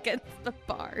fight against the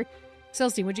bard.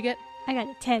 Celestine, what'd you get? I got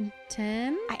a 10.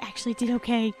 10. I actually did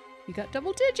okay. You got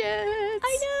double digits.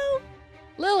 I know.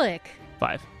 Lilac.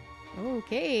 5.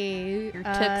 Okay. Your tip,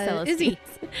 Celestine. Izzy.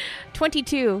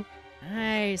 22.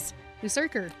 Nice.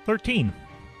 Usurker. 13.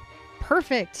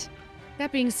 Perfect.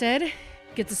 That being said,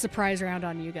 gets a surprise round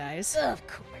on you guys. Of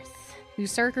course.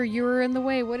 Usurker, you were in the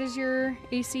way. What is your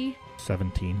AC?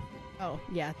 17. Oh,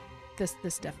 yeah. This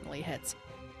definitely hits.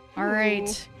 All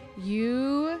right.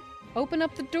 You open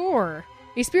up the door.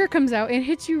 A spear comes out and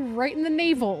hits you right in the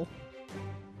navel.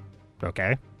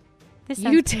 Okay. This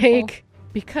You sounds painful. take,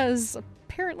 because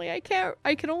apparently I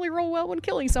can only roll well when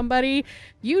killing somebody.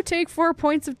 You take 4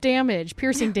 points of damage,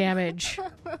 piercing damage.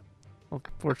 Well,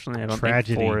 fortunately, I don't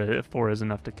Tragedy. think 4 is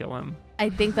enough to kill him. I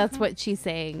think that's what she's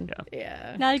saying.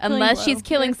 Yeah. Not a killing Unless blow. she's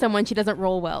killing someone, she doesn't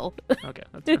roll well. Okay,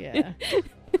 that's good. Yeah.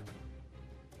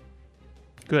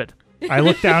 Good. I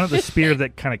look down at the spear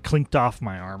that kind of clinked off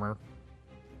my armor.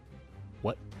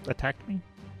 What attacked me?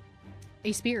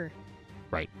 A spear.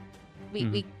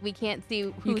 We can't see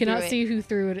who You cannot threw it. see who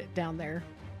threw it down there.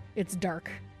 It's dark.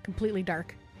 Completely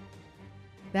dark.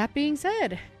 That being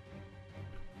said,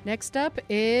 next up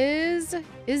is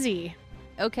Izzy.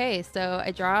 Okay, so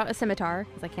I draw a scimitar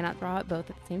because I cannot draw it both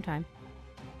at the same time.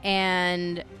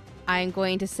 And I'm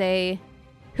going to say,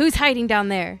 who's hiding down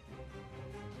there?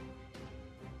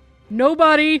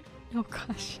 Nobody. Oh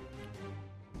gosh.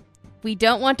 We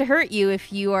don't want to hurt you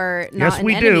if you are not Yes, an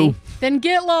we enemy. do. Then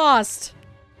get lost.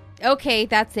 Okay,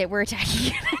 that's it. We're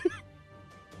attacking you.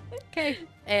 Okay.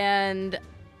 And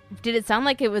did it sound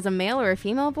like it was a male or a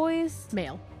female voice?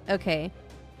 Male. Okay.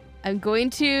 I'm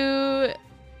going to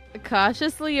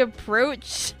cautiously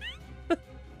approach.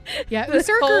 Yeah, the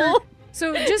Usurker. hole.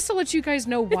 So just to let you guys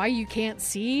know why you can't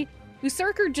see,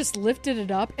 Usurker just lifted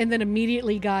it up and then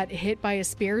immediately got hit by a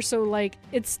spear. So like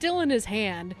it's still in his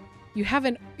hand. He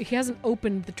hasn't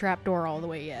opened the trap door all the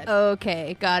way yet.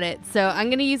 Okay, got it. So I'm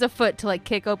going to use a foot to like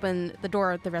kick open the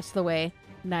door the rest of the way.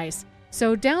 Nice.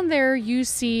 So down there you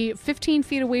see 15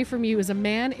 feet away from you is a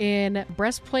man in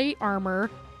breastplate armor.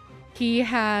 He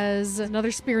has another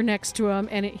spear next to him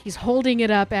and he's holding it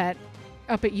up at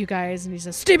you guys and he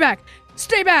says, "Stay back!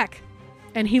 Stay back!"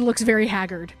 And he looks very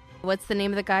haggard. What's the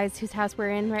name of the guys whose house we're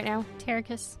in right now?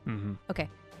 Terracus. Mm-hmm. Okay.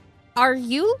 Are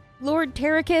you Lord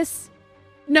Terracus?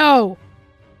 No.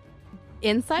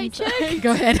 Insight check?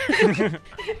 Go ahead.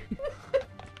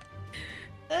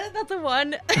 That's a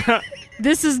 1.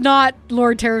 This is not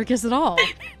Lord Terracus at all.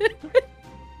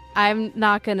 I'm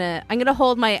gonna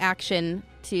hold my action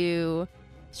to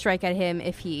strike at him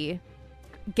if he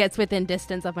gets within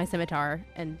distance of my scimitar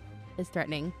and is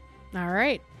threatening. All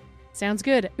right. Sounds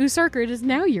good. Usarker, it is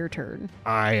now your turn.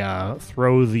 I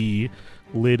throw the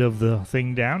lid of the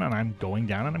thing down, and I'm going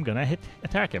down, and I'm going to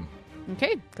attack him.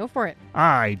 Okay, go for it.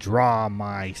 I draw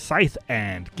my scythe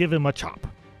and give him a chop.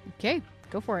 Okay,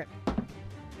 go for it.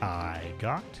 I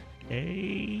got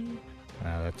a...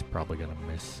 that's probably going to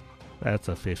miss. That's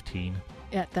a 15.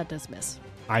 Yeah, that does miss.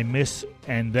 I miss,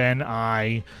 and then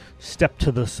I step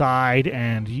to the side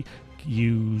and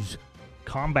use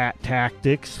combat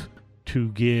tactics to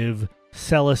give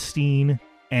Celestine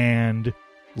and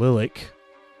Lilac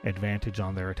advantage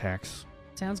on their attacks.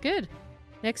 Sounds good.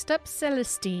 Next up,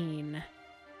 Celestine.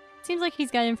 Seems like he's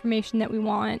got information that we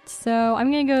want, so I'm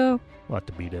gonna go. We'll have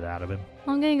to beat it out of him.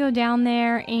 I'm gonna go down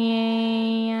there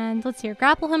and let's see,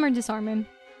 grapple him or disarm him.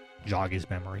 Jog his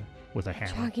memory with a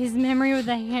hammer. Jog his memory with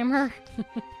a hammer.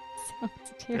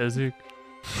 Sounds terrible. Ezek.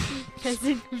 Because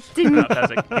it didn't. No,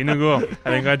 Ezek. In you go. I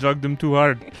think I jogged him too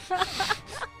hard.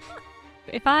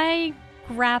 If I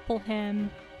grapple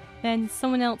him, then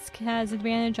someone else has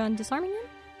advantage on disarming him?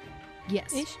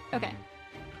 Yes. Ish? Okay.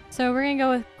 So we're going to go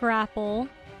with grapple.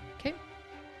 Okay.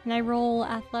 And I roll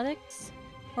athletics?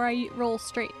 Or I roll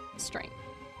straight strength?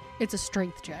 It's a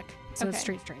strength check, so it's Okay.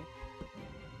 straight strength.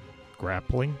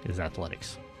 Grappling is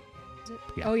athletics. Is it?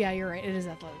 Yeah. Oh, yeah, you're right. It is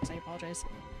athletics. I apologize.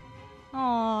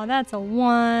 Aw, that's a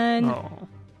 1. Oh.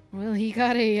 Well, he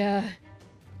got a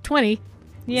 20.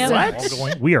 Yeah, So-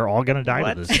 We are all going to die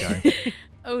What? to this guy.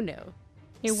 Oh no.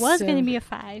 it was So- going to be a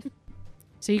 5.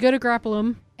 So you go to grapple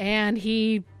him, and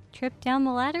he Trip down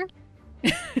the ladder?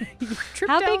 tripped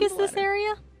How down big is the this ladder.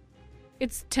 area?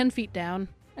 It's 10 feet down,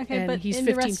 Okay, and but he's in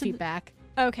the 15 rest of feet the- back.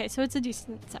 Okay, so it's a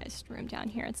decent-sized room down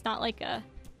here. It's not like a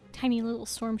tiny little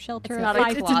storm shelter. It's of not a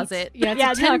 5 feet. closet. Yeah, it's Yeah,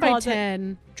 a it's not 10 a by closet.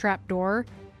 10 trap door,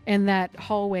 and that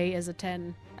hallway is a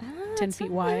 10, Ah, 10 that's feet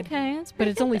o- wide. Okay, that's but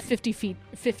pretty it's good only then.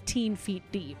 15 feet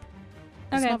deep.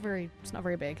 It's Okay. not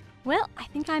very big. Well, I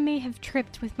think I may have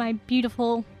tripped with my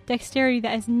beautiful dexterity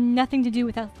that has nothing to do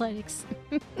with athletics.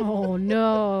 Oh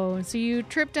no. So you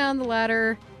trip down the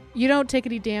ladder. You don't take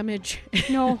any damage.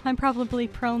 No, I'm probably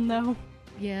prone though.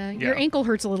 Yeah, your Yeah. ankle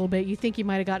hurts a little bit. You think you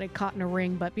might have got it caught in a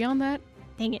ring, but beyond that,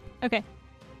 Dang it. Okay.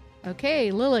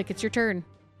 okay, Lilac, it's your turn.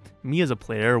 Me as a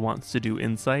player wants to do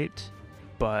insight,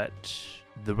 but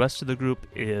the rest of the group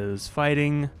is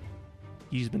fighting.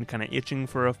 He's been kind of itching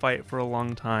for a fight for a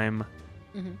long time.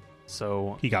 Mm-hmm.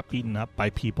 So He got beaten up by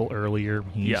people earlier.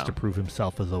 He needs Yeah. to prove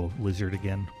himself as a lizard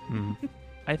again.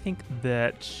 I think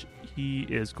that he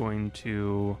is going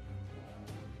to...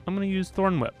 I'm going to use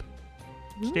Thorn Whip.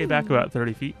 Stay back about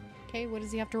 30 feet. Okay, what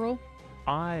does he have to roll?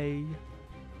 I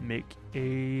make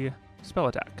a spell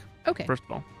attack, Okay. first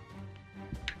of all.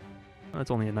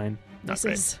 That's only a 9. Not This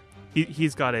great. is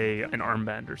He's got an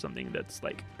armband or something that's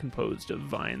like composed of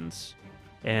vines,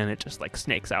 and it just like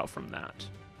snakes out from that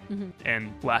Mhm.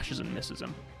 and lashes and misses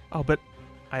him. Oh, but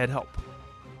I had help.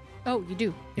 Oh, you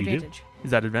do. You do? Advantage.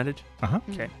 Is that advantage? Uh-huh.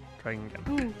 Okay, trying again.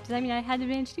 Ooh, does that mean I had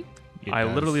advantage too? It I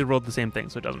does. literally rolled the same thing,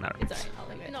 so it doesn't matter. It's alright. I'll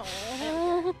leave it.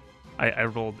 No. I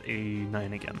rolled a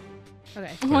 9 again.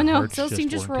 Okay. Oh Their no. hearts Celestine,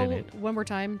 just weren't in roll it. one more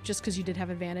time, just because you did have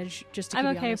advantage, just to I'm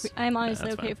keep you okay. honest. I'm honestly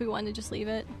that's okay fine. if we wanted to just leave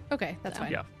it. Okay, that's So-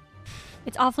 fine. Yeah.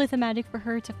 It's awfully thematic for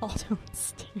her to fall down the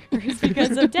stairs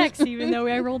because of Dex, even though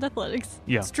I rolled athletics.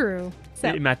 Yeah. It's true. So,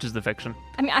 It matches the fiction.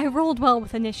 I mean, I rolled well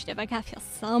with initiative. I gotta feel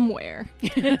somewhere.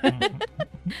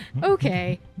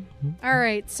 Okay. All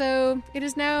right, so it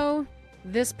is now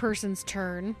this person's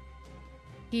turn.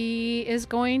 He's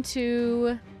going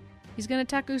to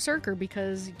attack Usurker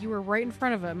because you were right in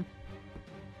front of him.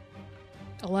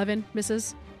 11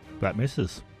 misses. That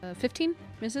misses. 15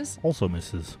 misses. Also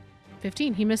misses.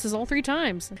 15. He misses all 3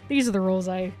 times. These are the rolls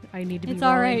I need to be It's rolling.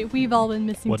 alright. We've all been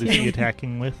missing What too. is he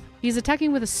attacking with? He's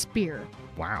attacking with a spear.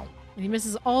 Wow. And he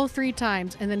misses all 3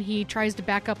 times, and then he tries to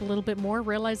back up a little bit more,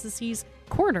 realizes he's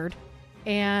cornered,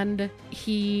 and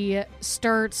he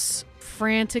starts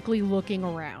frantically looking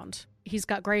around. He's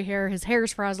got gray hair, his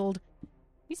hair's frazzled.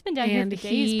 He's been down here And for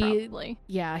days, he- probably.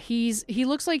 Yeah, he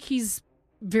looks like he's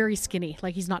very skinny,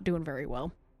 like he's not doing very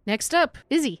well. Next up,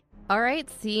 Izzy. All right,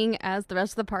 seeing as the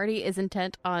rest of the party is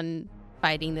intent on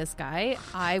fighting this guy,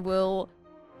 I will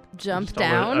jump Just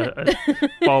all down.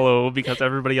 follow because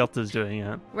everybody else is doing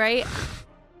it. Right?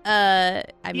 I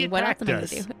He mean, what else am I going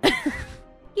attacked to do?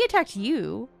 He attacked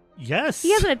you. Yes.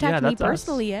 He hasn't attacked me that's us.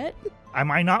 personally yet. Am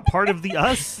I not part of the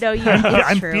us? No, it's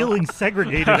I'm true. feeling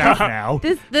segregated out now.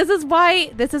 This is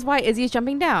why Izzy's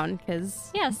jumping down,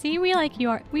 because Yeah, see, we like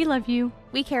you. We love you.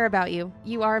 we care about you.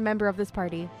 You are a member of this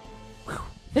party.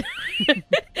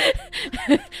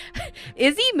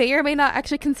 Izzy may or may not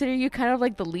actually consider you kind of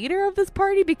like the leader of this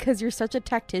party because you're such a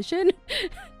tactician.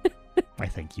 I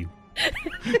thank you.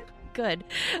 Good.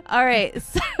 All right.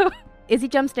 So Izzy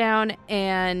jumps down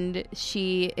and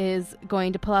she is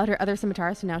going to pull out her other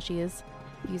scimitar. So now she is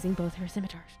using both her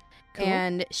scimitars. Cool.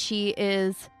 And she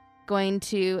is going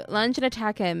to lunge and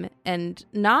attack him and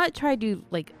not try to do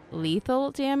like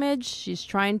lethal damage. She's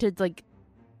trying to like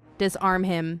disarm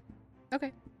him.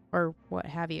 Okay. Or what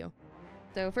have you.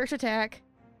 So first attack.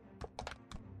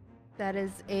 That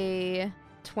is a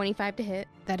 25 to hit.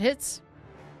 That hits.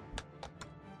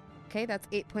 Okay, that's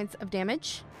 8 points of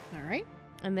damage. All right.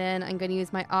 And then I'm going to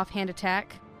use my offhand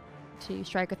attack to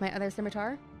strike with my other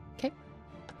scimitar. Okay.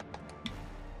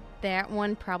 That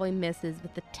one probably misses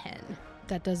with the 10.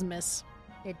 That does miss.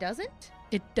 It doesn't?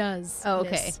 It does. Oh,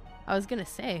 okay. miss. I was going to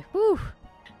say, whew.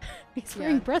 He's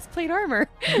wearing breastplate armor.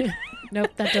 Nope,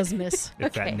 that does miss.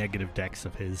 It's Okay. that negative dex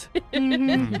of his.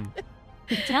 I'm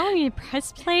telling you,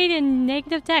 breastplate and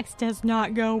negative dex does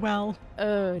not go well.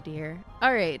 Oh, dear.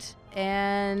 All right.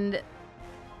 And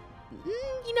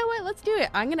you know what? Let's do it.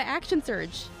 I'm going to action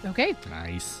surge. Okay.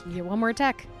 Nice. You get one more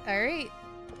attack. All right.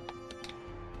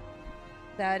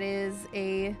 That is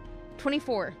a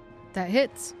 24. That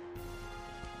hits.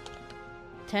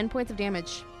 10 points of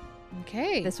damage.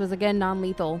 Okay. This was again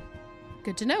non-lethal.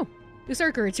 Good to know.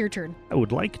 Usurker, it's your turn. I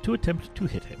would like to attempt to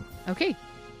hit him. Okay.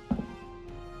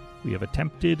 We have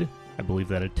attempted. I believe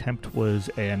that attempt was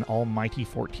an almighty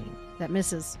 14. That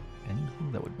misses.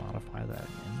 Anything that would modify that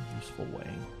in any useful way?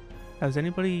 Has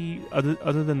anybody,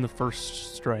 other than the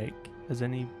first strike, has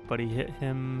anybody hit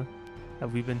him?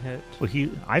 Have we been hit? Well,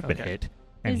 I've been Okay. hit,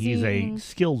 and Is he's he- a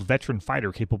skilled veteran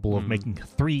fighter capable of making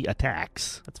 3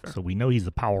 attacks. That's fair. So we know he's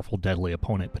a powerful, deadly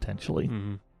opponent potentially.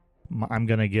 Mhm. I'm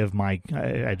going to give my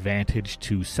advantage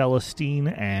to Celestine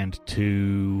and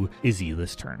to Izzy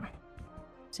this turn.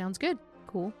 Sounds good.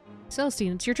 Cool.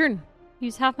 Celestine, it's your turn.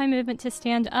 Use half my movement to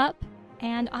stand up,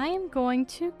 and I am going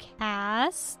to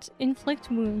cast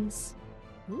Inflict Wounds.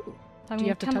 Ooh. So I'm Do you gonna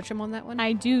have to come- touch him on that one?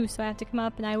 I do, so I have to come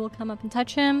up, and I will come up and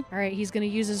touch him. All right, he's going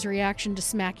to use his reaction to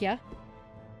smack ya.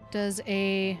 Does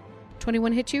a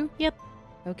 21 hit you? Yep.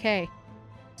 Okay.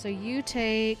 So you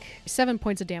take 7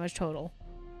 points of damage total,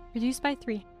 Reduced by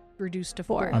 3. reduced to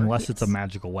 4. 4. Unless it's a yes.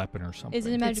 magical weapon or something. Is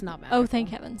it a magic? It's not Oh, magical. thank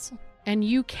heavens. And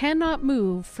you cannot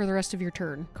move for the rest of your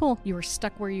turn. Cool. You are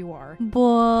stuck where you are.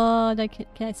 But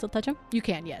can I still touch him? You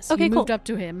can, yes. Okay, you moved cool. up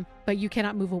to him, but you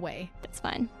cannot move away. That's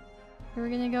fine. So we're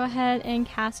going to go ahead and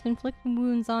cast Inflict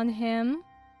Wounds on him.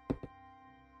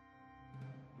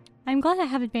 I'm glad I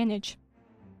have advantage.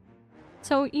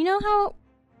 So, you know how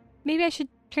maybe I should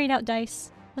trade out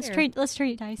dice? Here. Let's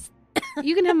trade dice.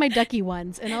 You can have my ducky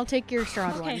ones, and I'll take your straw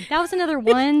Okay, one. that was another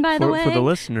 1, by the way. For the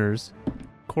listeners,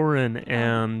 Corin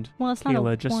and Well, it's not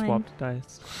Kayla a just 1. swapped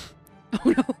dice. Oh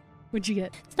no. What'd you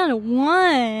get? It's not a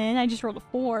 1. I just rolled a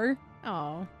 4.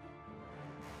 Oh.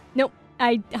 Nope.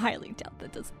 I highly doubt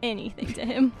that does anything to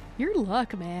him. Your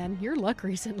luck, man. Your luck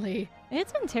recently.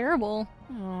 It's been terrible.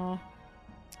 Oh.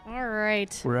 All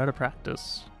right. We're out of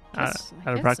practice. Guess- I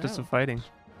Out of guess practice so. of fighting.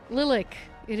 Lilac,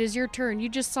 it is your turn. You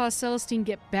just saw Celestine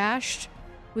get bashed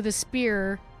with a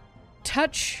spear,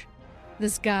 touch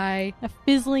this guy, A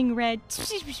fizzling red.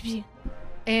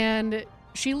 and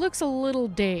she looks a little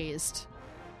dazed.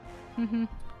 Mm-hmm.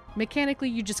 Mechanically,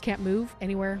 you just can't move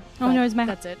anywhere. Oh, but no, is my-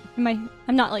 that's it. I'm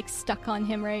not like stuck on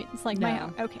him, right? It's like my No.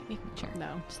 own. Okay, making sure.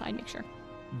 No. Just I'd make sure.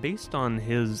 Based on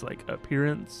his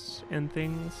appearance and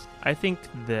things, I think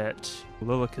that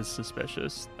Lilac is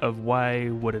suspicious of why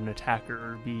would an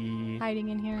attacker be Hiding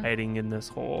in here. hiding in this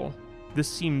hole. This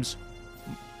seems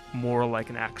more like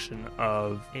an action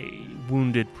of a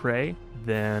wounded prey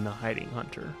than a hiding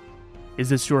hunter. Is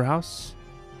this your house?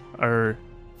 Or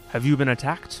have you been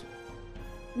attacked?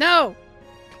 No!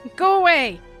 Go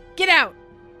away! Get out!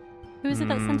 Who is it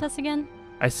that sent us again?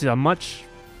 I see a much.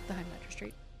 The High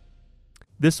Magistrate.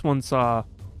 This one saw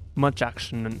much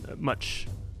action and much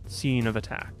scene of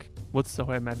attack. What's the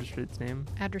High Magistrate's name?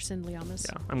 Aderson Liamis.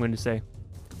 Yeah, I'm going to say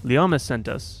Liamis sent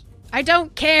us. I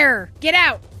don't care! Get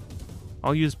out!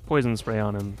 I'll use poison spray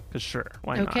on him, because sure,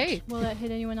 why not? Okay. Will that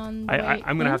hit anyone on the I'm way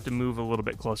going to in? have to move a little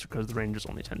bit closer because the range is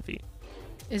only 10 feet.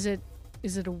 Is it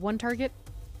a one target?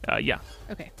 Yeah,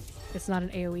 Okay. It's not an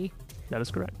AoE. that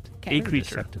is correct. Okay. A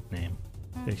creature. Deceptive name.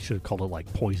 They should have called it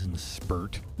like Poison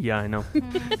Spurt. Yeah, I know.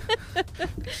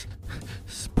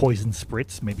 Poison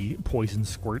Spritz, maybe Poison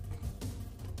Squirt.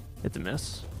 It's a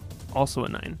miss. Also a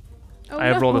 9. Oh, I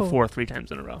have no. rolled a 4 3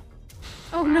 times in a row.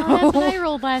 Oh Oh, that's what no. I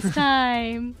rolled last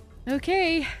time.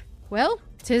 Okay. Well,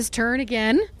 it's his turn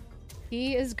again.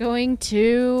 He is going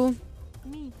to.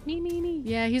 Me.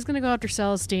 Yeah, he's going to go after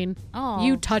Celestine. Oh,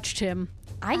 You touched him.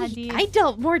 I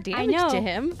dealt more I damage know. to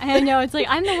him. I know. It's like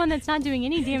I'm the one that's not doing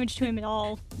any damage to him at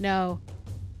all. No.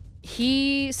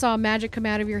 He saw magic come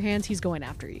out of your hands. He's going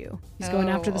after you. He's going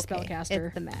after the spellcaster.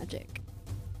 It's the magic.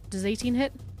 Does 18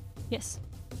 hit? Yes.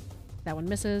 That one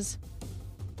misses.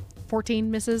 14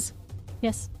 misses.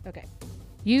 Yes. Okay.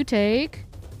 You take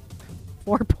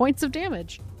 4 points of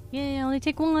damage. Yay, I only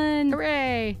take 1.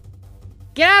 Hooray!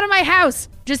 Get out of my house!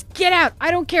 Just get out!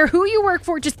 I don't care who you work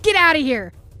for, just get out of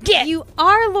here! Get! You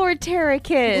are Lord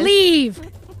Terracus. Leave!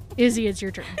 Izzy, it's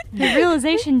your turn. The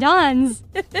realization dawns.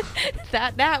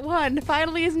 That one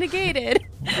finally is negated.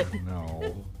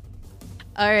 No.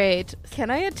 All right. Can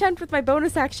I attempt with my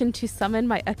bonus action to summon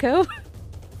my echo?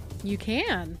 You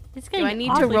can. It's Do I getting need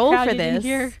to awfully roll for crowded in this?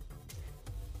 here.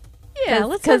 Yeah,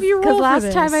 let's have you roll Because for last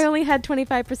this. time I only had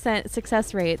 25%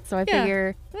 success rate, so I Yeah.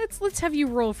 figure... Let's have you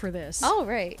roll for this. Oh,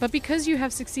 right. But because you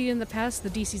have succeeded in the past, the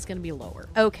DC's going to be lower.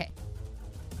 Okay.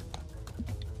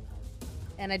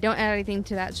 And I don't add anything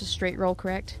to that, it's just straight roll,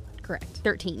 correct? Correct.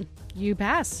 13. You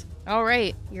pass. All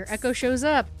right. Your echo shows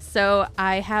up. So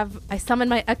I summon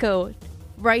my echo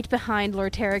right behind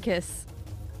Lord Terracus.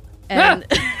 And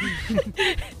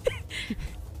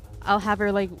I'll have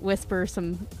her like whisper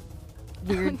some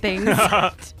weird things.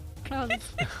 Oh,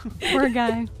 poor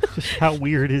guy. Just how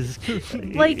weird is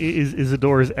Like- is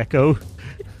Isadora's echo?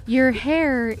 Your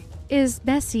hair is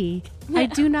messy. I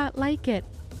do not like it.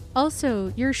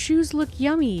 Also, your shoes look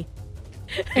yummy.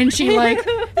 And she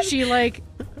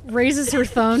raises her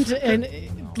thumb and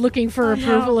looking for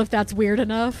approval if that's weird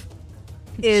enough.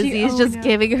 Izzy's just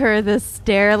giving her this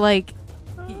stare like,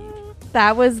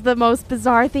 that was the most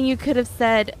bizarre thing you could have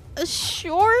said.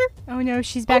 Sure. Oh no,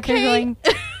 she's back there Okay. going,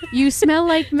 You smell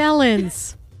like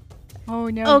melons. oh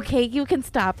no. Okay, you can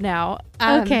stop now.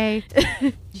 Okay.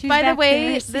 She's By the back way,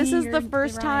 there this singing is the her-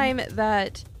 first rhyme. time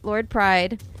that Lord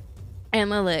Pride and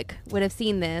Lilac would have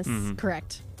seen this. Mhm.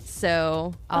 Correct.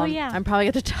 So yeah. I'm probably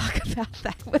going to talk about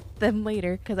that with them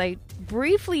later because I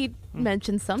briefly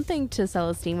mentioned something to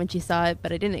Celestine when she saw it,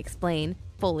 but I didn't explain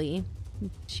fully.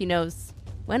 She knows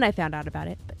when I found out about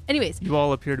it. But anyways, You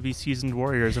all appear to be seasoned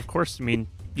warriors. Of course, I mean,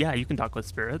 yeah, you can talk with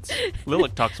spirits.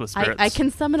 Lilac talks with spirits. I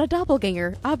can summon a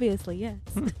doppelganger, obviously, yes.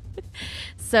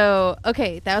 So,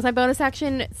 okay, that was my bonus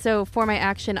action. So for my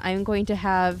action, I'm going to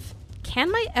have...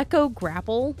 Can my echo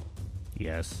grapple?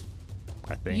 Yes,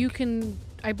 I think. You can,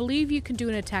 I believe you can do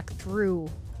an attack through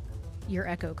your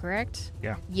echo, correct?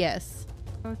 Yes.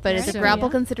 Okay. But is a So, grapple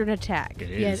yeah. considered an attack? It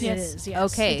Yes, is. it Yes. is.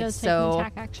 Yes. Okay. It does take so- an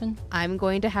attack action. I'm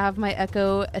going to have my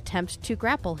echo attempt to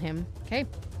grapple him. Okay.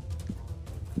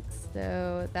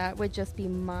 So that would just be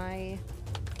my...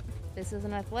 This is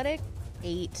an athletic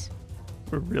 8.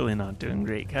 We're really not doing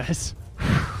great, guys.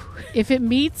 If it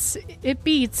meets, it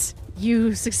beats.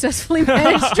 You successfully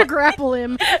managed to grapple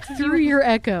him through your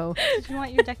echo. Did you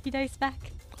want your ducky dice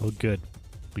back? Oh, good.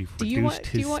 We've Do you reduced want?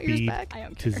 his Do you want yours speed back? I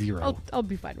don't to care. 0. I'll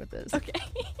be fine with this. Okay.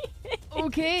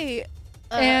 Okay.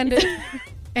 And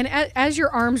as your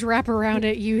arms wrap around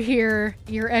it, you hear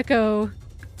your echo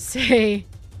say,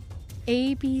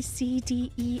 A, B, C,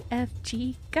 D, E, F,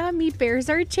 G. Gummy bears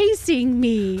are chasing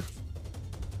me.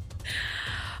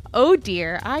 Oh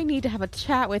dear, I need to have a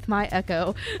chat with my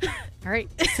echo. All right.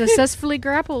 Successfully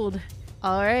grappled.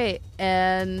 All right,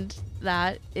 and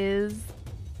that is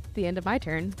the end of my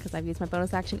turn because I've used my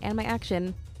bonus action and my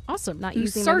action. Awesome. Not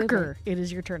using my Usurker. movement. It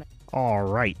is your turn. All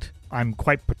right. I'm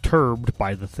quite perturbed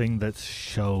by the thing that's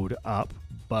showed up,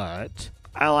 but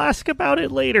I'll ask about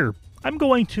it later. I'm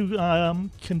going to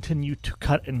continue to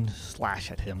cut and slash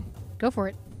at him. Go for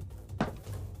it.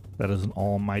 That is an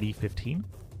almighty 15.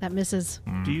 That misses.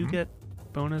 Do you Mhm. get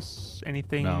bonus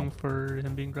anything No. for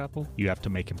him being grappled? You have to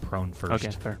make him prone first. Okay,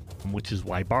 fair. Which is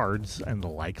why bards and the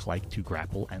like to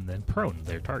grapple and then prone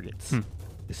their targets,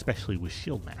 especially with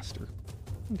Shieldmaster.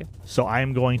 Okay. So I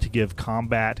am going to give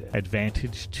combat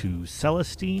advantage to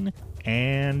Celestine,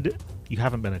 and you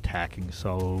haven't been attacking,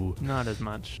 so Not as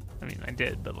much. I mean, I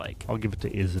did, but like, I'll give it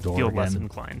to Isidore feel again. less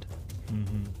inclined.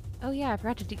 Mm-hmm. Oh yeah, I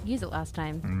forgot to use it last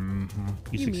time. Mm-hmm.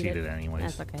 You You meet succeeded it.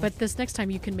 anyways. That's okay. But this next time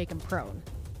you can make him prone.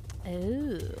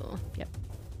 Oh.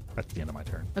 That's the end of my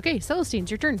turn. Okay,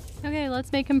 Celestine's your turn. Okay,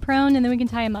 let's make him prone and then we can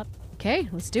tie him up. Okay,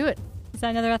 let's do it. Is that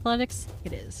another athletics?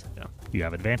 It is. You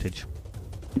have advantage.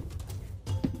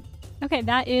 Okay,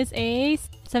 that is a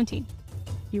 17.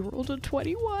 You rolled a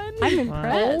 21. I'm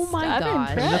impressed. Oh my I'm gosh.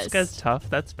 And this impressed. guy's tough.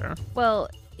 That's fair. Well,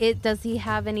 does he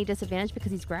have any disadvantage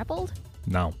because he's grappled?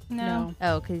 No. No.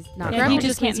 Oh, because he's not Yeah, Grapple he grappled. just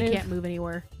just means can't he move. can't move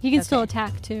anywhere. He can still Okay.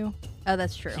 attack too. Oh,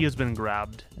 that's true. He has been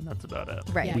grabbed, and that's about it.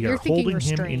 Right. Yeah, We you're are thinking holding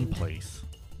him in restrained. place.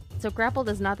 So grappled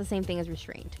is not the same thing as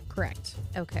restrained. Correct.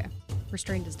 Okay.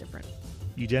 Restrained is different.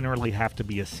 You generally have to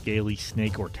be a scaly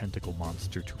snake or tentacle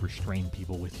monster to restrain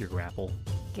people with your grapple.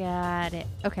 Got it.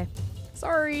 Okay.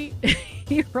 Sorry.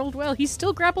 He rolled well. He's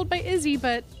still grappled by Izzy,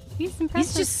 but He's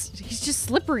impressive. he's just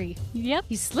slippery. Yep.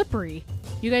 He's slippery.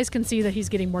 You guys can see that he's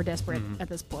getting more desperate at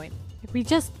this point. We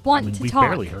just want to we talk.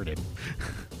 barely heard him.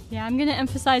 Yeah, I'm going to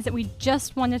emphasize that we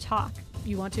just want to talk.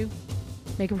 You want to?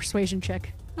 Make a persuasion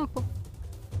check Oh, cool.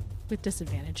 with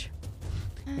disadvantage.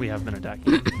 We have been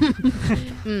attacking.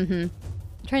 Mm-hmm.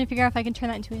 I'm trying to figure out if I can turn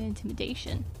that into an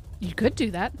intimidation. You could do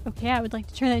that. Okay, I would like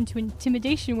to turn that into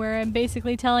intimidation where I'm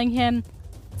basically telling him,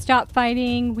 stop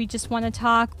fighting, we just want to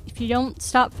talk. If you don't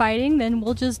stop fighting, then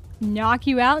we'll just knock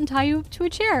you out and tie you to a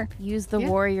chair. Use the Yeah.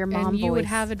 warrior mom And you would voice.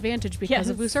 have advantage because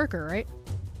of Yes. Usurker, right?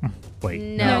 Wait.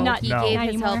 No, not- he no. gave Not his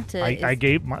anymore. help to. I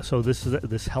gave my so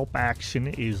this help action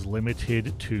is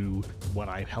limited to what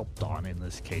I helped on in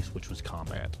this case, which was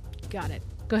combat. Got it.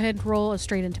 Go ahead and roll a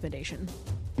straight intimidation.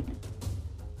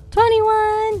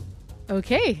 21!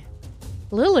 Okay.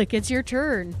 Lilac, it's your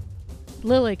turn.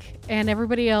 Lilac and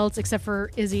everybody else except for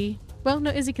Izzy. Well,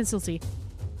 no, Izzy can still see.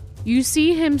 You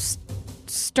see him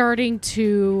starting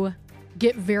to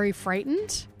get very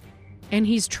frightened, and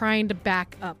he's trying to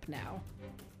back up now.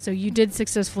 So you did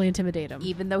successfully intimidate him.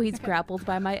 even though he's grappled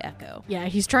by my echo. Yeah,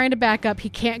 he's trying to back up. He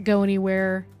can't go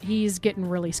anywhere. He's getting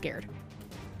really scared.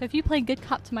 So if you play good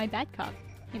cop to my bad cop,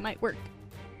 it might work.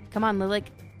 Come on, Lilac.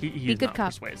 He's good not cop.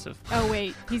 persuasive. Oh,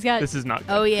 wait. He's got... This is not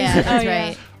good. Oh yeah, that's Oh,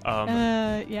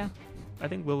 yeah. right. yeah. I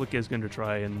think Lilac is going to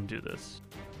try and do this.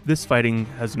 This fighting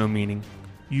has no meaning.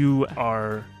 You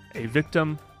are a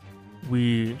victim.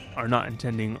 We are not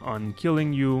intending on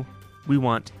killing you. We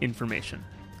want information.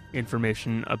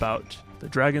 Information about the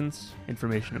dragons,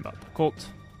 information about the cult.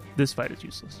 This fight is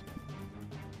useless.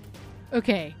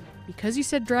 Okay, because you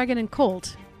said dragon and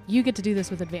cult, you get to do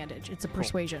this with advantage. It's a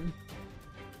persuasion.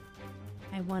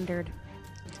 I wondered.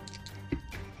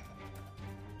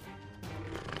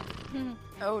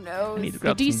 Oh no. I need to The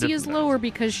grab some DC is different lower dice.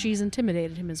 because she's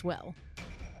intimidated him as well.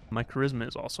 My charisma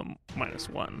is also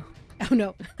 -1. Oh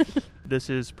no. This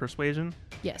is persuasion.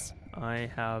 Yes. I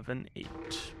have an 8.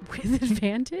 With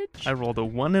advantage? I rolled a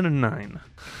 1 and a 9.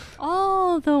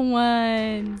 All the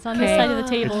ones on this Okay. side of the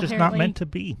table, It's just apparently. not meant to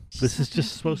be. This is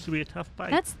just supposed to be a tough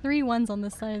fight. That's 3 ones on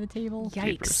this side of the table.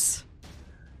 Yikes.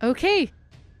 Okay.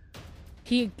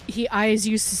 He eyes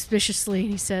you suspiciously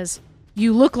and he says,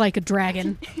 "You look like a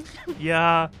dragon."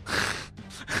 Yeah.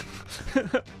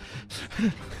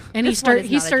 And he This one is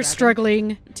not a starts dragon.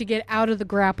 struggling to get out of the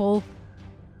grapple.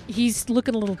 He's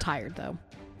looking a little tired though.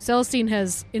 Celestine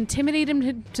has intimidated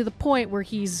him to the point where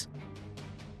he's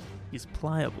He's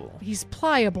pliable.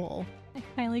 pliable. I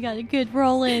finally got a good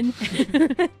roll in.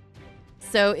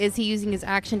 So is he using his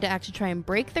action to actually try and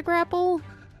break the grapple?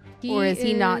 Or is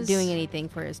he not doing anything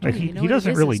for his turn? He, you know he what? It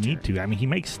doesn't is really his need turn. to. I mean, he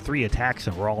makes 3 attacks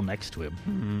and we're all next to him.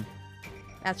 Mhm.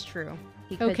 That's true.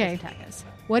 He could Okay. just attack us.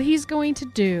 What he's going to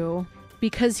do,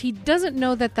 because he doesn't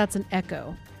know that that's an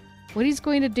echo, what he's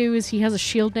going to do is he has a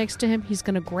shield next to him. He's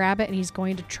going to grab it and he's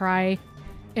going to try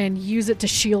and use it to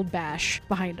shield bash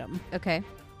behind him. Okay.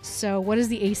 So what is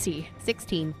the AC?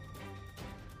 16.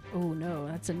 Oh no,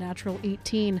 that's a natural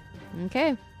 18.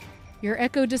 Okay. Your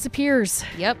echo disappears.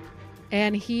 Yep.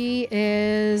 And he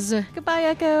is... Goodbye,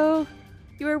 Echo.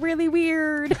 You were really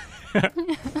weird.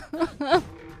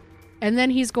 And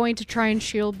then he's going to try and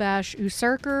shield bash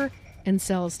Usurker and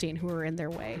Celestine, who are in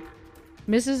their way.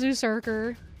 Mrs.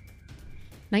 Usurker.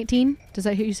 19? Does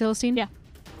that hit you, Celestine? Yeah.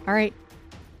 All right.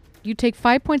 You take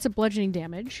 5 points of bludgeoning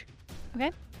damage.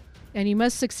 Okay. And you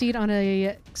must succeed on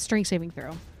a strength saving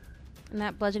throw. And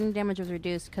that bludgeoning damage was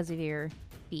reduced because of your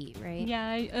feet, right? Yeah,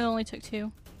 I only took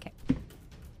 2. Okay.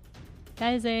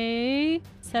 That is a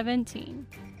 17.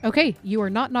 Okay, you are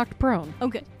not knocked prone. Oh,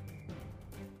 good.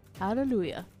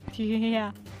 Hallelujah.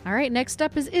 Yeah. All right, next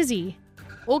up is Izzy.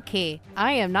 Okay,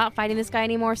 I am not fighting this guy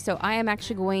anymore, so I am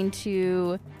actually going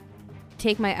to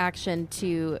take my action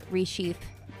to resheath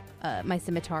my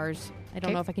scimitars. I don't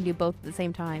Okay. know if I can do both at the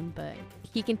same time, but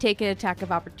he can take an attack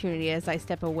of opportunity as I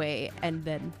step away and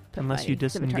then put Unless my you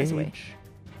scimitars away. disengage.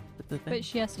 with the thing. But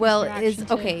she has to Well, use her is action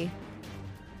to- okay.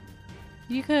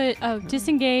 You could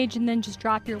disengage and then just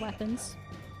drop your weapons.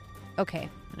 Okay,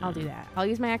 I'll do that. I'll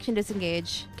use my action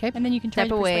disengage, And then you can try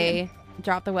step to persuade him. away,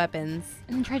 drop the weapons,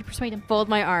 And then try to persuade him. fold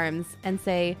my arms, and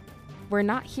say, "We're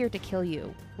not here to kill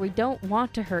you. We don't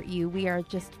want to hurt you. We are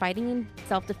just fighting in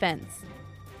self-defense.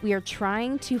 We are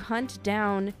trying to hunt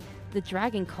down the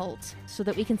dragon cult so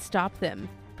that we can stop them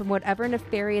from whatever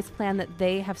nefarious plan that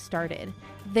they have started.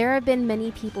 There have been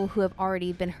many people who have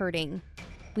already been hurting.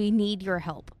 We need your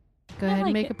help." Go I ahead and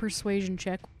like make it. a persuasion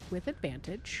check with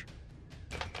advantage.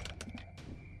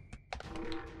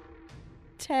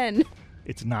 10.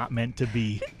 It's not meant to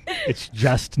be. It's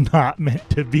just not meant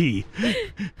to be.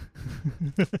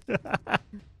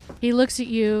 He looks at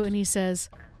you and he says,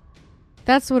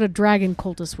 "That's what a dragon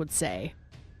cultist would say."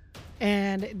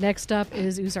 And next up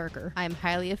is Uzarker. I'm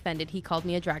highly offended. He called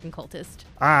me a dragon cultist.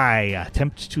 I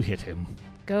attempt to hit him.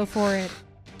 Go for it.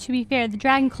 To be fair, the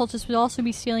dragon cultist would also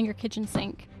be stealing your kitchen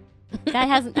sink. That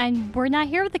hasn't, and we're not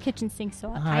here with the kitchen sink,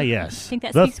 so I yes. think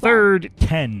that the speaks well. third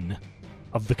 10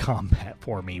 of the combat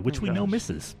for me, which we know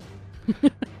misses.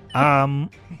 None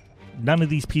of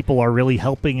these people are really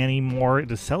helping anymore.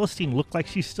 Does Celestine look like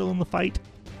she's still in the fight?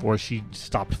 Or she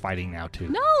stopped fighting now, too?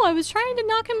 No, I was trying to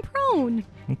knock him prone.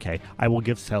 Okay, I will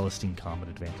give Celestine combat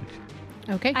advantage.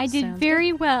 Okay. I did sounds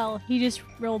very well. He just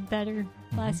rolled better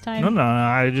last time. No,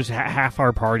 I just half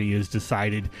our party has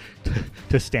decided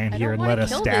to stand here and let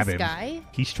us stab him. Guy.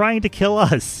 He's trying to kill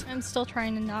us. I'm still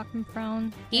trying to knock him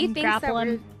prone. He and thinks that grapple we're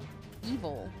him.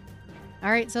 evil. good.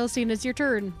 All right, Celestine, it's your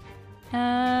turn.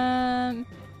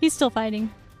 He's still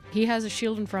fighting. He has a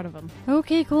shield in front of him.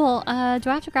 Okay, cool. Do I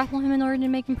have to grapple him in order to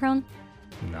make him prone?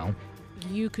 No.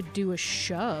 You could do a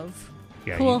shove.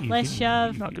 Yeah, Cool, let's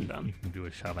shove. Knock him down. You can do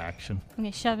a shove action. I'm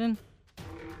gonna shove him.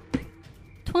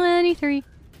 23.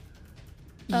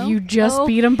 Oh. You just Oh.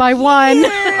 beat him by 1.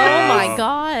 Oh my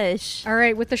gosh. All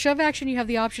right, with the shove action, you have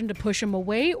the option to push him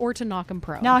away or to knock him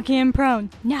prone. Knock him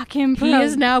prone. Knock him prone. He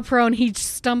is now prone. He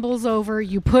stumbles over.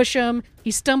 You push him.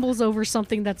 He stumbles over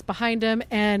something that's behind him,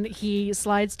 and he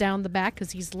slides down the back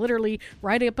because he's literally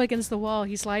right up against the wall.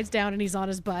 He slides down, and he's on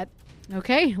his butt.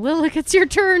 Okay, Lilac, it's your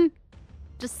turn.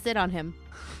 Just sit on him.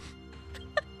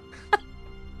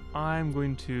 I'm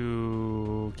going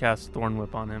to cast Thorn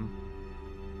Whip on him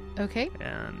Okay,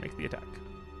 and make the attack.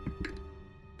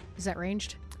 is that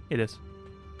ranged? It is.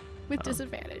 With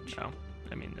disadvantage. No,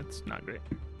 I mean, it's not great.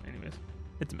 Anyways,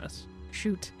 it's a miss.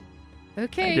 Shoot.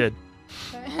 Okay. I did.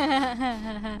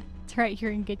 That's right,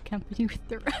 you're in good company with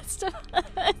the rest of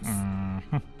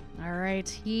us. All right,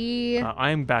 he...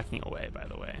 I'm backing away, by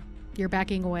the way. You're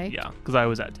backing away? Yeah, because I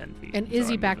was at 10 feet. And so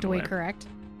Izzy I'm backed moving away, correct?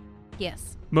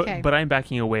 Yes. Okay. But I'm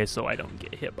backing away so I don't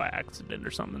get hit by accident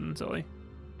or something silly.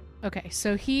 Okay,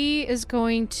 so he is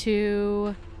going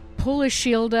to pull his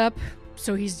shield up,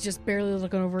 so he's just barely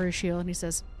looking over his shield, and he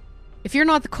says, "If you're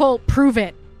not the cult, prove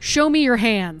it. Show me your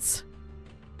hands."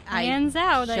 Hands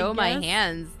out, I Show my guess.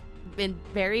 hands in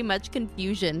very much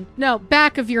confusion. No,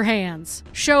 back of your hands.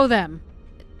 Show them.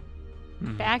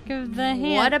 Back of the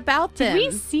hand. What about Did them?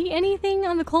 we see anything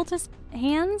on the cultist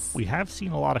hands? We have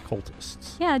seen a lot of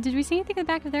cultists. Yeah, did we see anything on the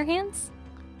back of their hands?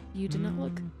 You did not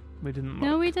look. We didn't look.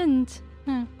 No, we didn't.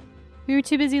 Huh. We were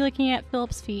too busy looking at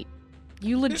Philip's feet.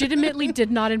 You legitimately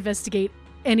did not investigate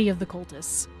any of the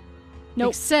cultists. Nope.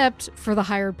 Except for the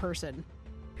hired person,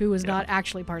 who was not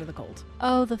actually part of the cult.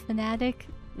 Oh, the fanatic?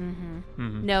 Mm-hmm.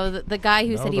 Mhm. No, the guy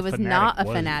who No, said he the was fanatic not a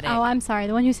was. fanatic. Oh, I'm sorry.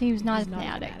 The one who said he was not He's a not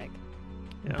fanatic.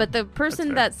 Yeah, But the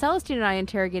person that's that Celestine and I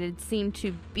interrogated seemed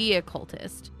to be a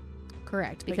cultist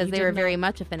Correct. but because you they did were not- very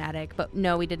much a fanatic. But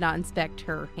no, we did not inspect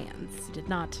her hands. Did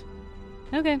not.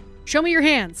 Okay. Show me your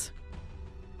hands.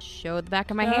 Show the back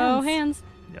of my Oh, hands. hands.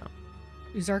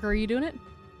 Uzarka, are you doing it?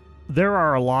 There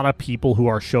are a lot of people who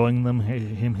are showing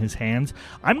him his hands.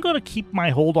 I'm going to keep my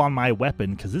hold on my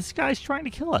weapon because this guy's trying to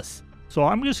kill us. So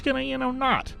I'm just going to,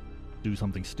 not do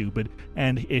something stupid.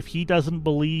 And if he doesn't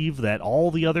believe that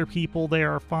all the other people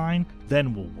there are fine,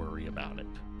 then we'll worry about it.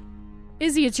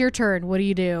 Izzy, it's your turn. What do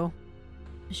you do?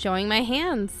 Showing my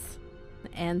hands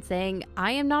and saying,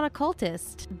 I am not a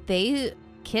cultist. They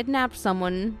kidnapped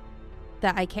someone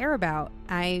that I care about.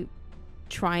 I'm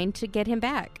trying to get him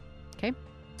back.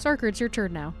 Sarker, it's your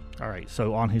turn now. All right,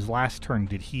 so on his last turn,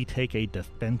 did he take a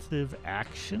defensive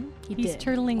action? He's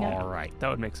turtling All up. right. That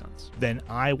would make sense. Then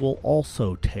I will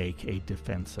also take a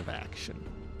defensive action.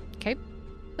 Okay.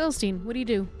 Celestine, what do you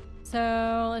do?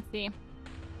 So, let's see.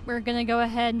 We're going to go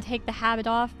ahead and take the habit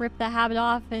off, rip the habit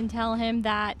off, and tell him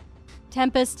that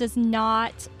Tempest does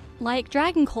not like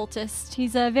dragon cultists.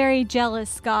 He's a very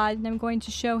jealous god, and I'm going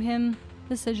to show him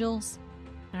the sigils.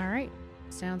 All right.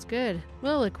 Sounds good.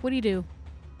 Lilac, what do you do?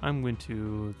 I'm going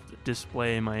to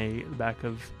display the back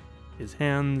of his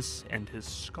hands and his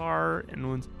scar and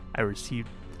wounds.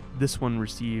 This one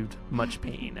received much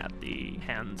pain at the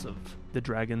hands of the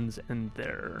dragons and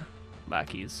their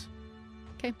lackeys.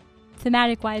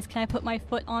 Thematic-wise, can I put my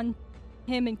foot on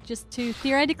him and just to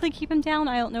theoretically keep him down?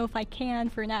 I don't know if I can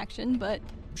for an action, but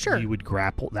Sure. You would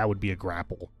grapple. That would be a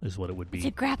grapple, is what it would to be.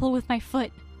 grapple with my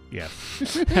foot. Yes.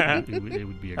 it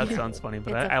would be a That grapple. sounds funny,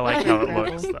 but It's a I like how it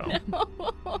grapple.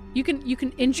 looks, though. You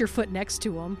can inch your foot next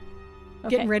to him. Okay.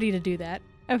 Getting ready to do that.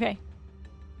 Okay.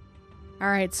 All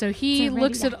right, so he It's a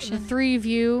looks ready at the action. three of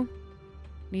you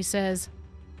and he says,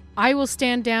 I will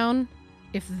stand down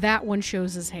if that one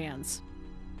shows his hands.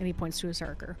 And he points to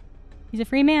Usarker. He's a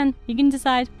free man. He can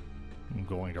decide. I'm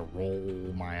going to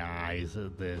roll my eyes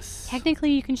at this.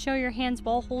 Technically, you can show your hands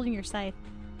while holding your scythe.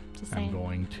 Just saying. I'm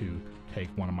going to take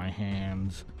one of my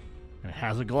hands, and it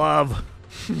has a glove.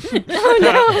 Oh,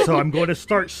 no. So I'm going to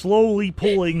start slowly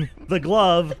pulling the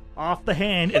glove off the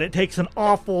hand, and it takes an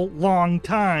awful long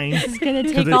time. This is going to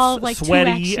Because take all of, it's like, 2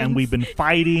 sweaty, actions. and we've been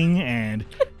fighting, and,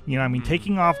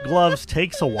 taking off gloves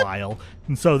takes a while.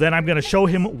 And so then I'm going to show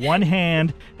him one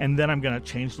hand, and then I'm going to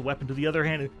change the weapon to the other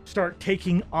hand and start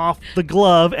taking off the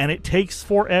glove, and it takes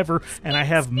forever, and I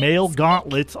have mail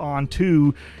gauntlets on,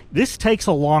 too. This takes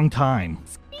a long time.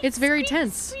 It's very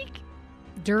tense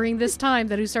during this time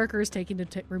that Usarker is taking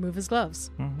to remove his gloves.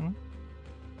 Mm-hmm.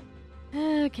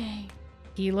 Okay.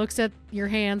 He looks at your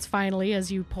hands finally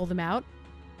as you pull them out,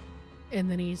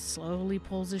 and then he slowly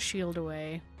pulls his shield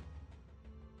away.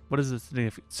 What is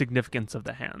the significance of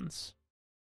the hands?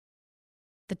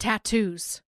 The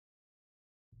tattoos.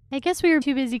 I guess we were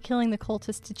too busy killing the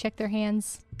cultists to check their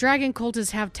hands. Dragon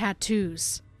cultists have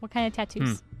tattoos. What kind of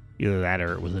tattoos? Either that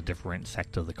or it was a different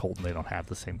sect of the cult and they don't have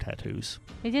the same tattoos.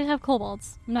 They did have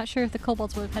kobolds. I'm not sure if the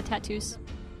kobolds would have had tattoos.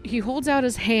 He holds out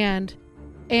his hand,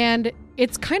 and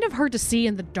it's kind of hard to see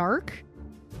in the dark,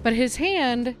 but his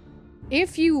hand,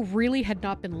 if you really had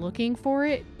not been looking for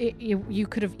it, you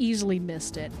could have easily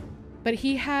missed it. But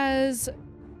he has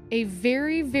a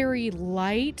very, very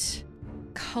light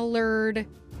colored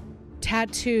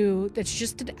tattoo that's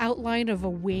just an outline of a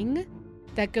wing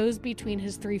that goes between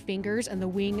his 3 fingers, and the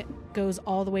wing goes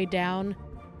all the way down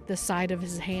the side of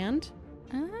his hand.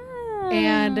 Oh.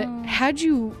 And had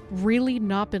you really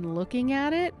not been looking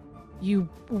at it, you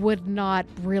would not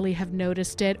really have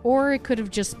noticed it, or it could have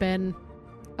just been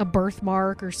a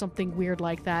birthmark or something weird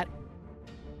like that.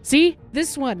 See?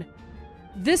 This one.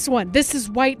 This is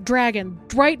White Dragon.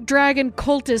 White Dragon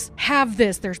cultists have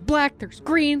this. There's black, there's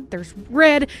green, there's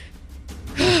red.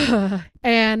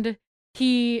 And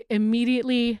he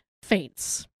immediately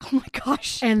faints. Oh my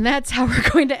gosh. And that's how we're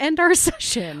going to end our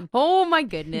session. Oh my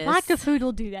goodness. Lack of food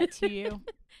will do that to you.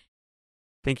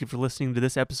 Thank you for listening to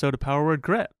this episode of Power Word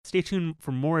Crit. Stay tuned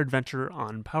for more adventure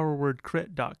on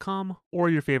powerwordcrit.com or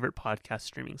your favorite podcast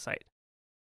streaming site.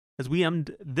 As we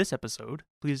end this episode,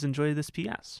 please enjoy this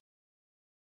PS.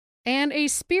 And a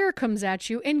spear comes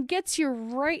at you and gets you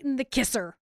right in the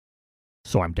kisser.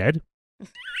 So I'm dead?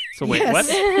 So wait,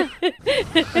 Yes.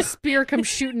 what? A spear comes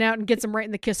shooting out and gets him right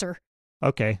in the kisser.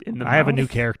 Okay. In the I have a mouth? new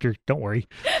character. Don't worry.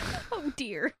 Oh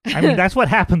dear. I mean, that's what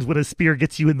happens when a spear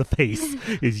gets you in the face,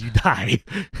 is you die.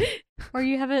 Or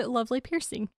you have a lovely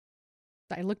piercing.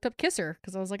 I looked up kisser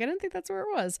because I was like, I didn't think that's where it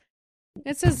was.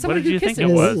 It says What someone did who you kisses. think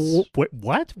it was?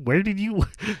 What? Where did you...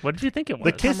 What did you think it was?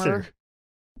 The kisser.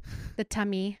 The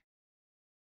tummy.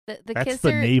 The That's kisser.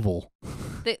 the navel.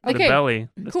 The The Okay, belly,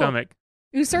 the cool. stomach.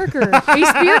 Usarker, a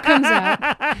spear comes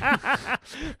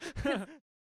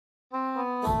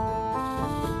out.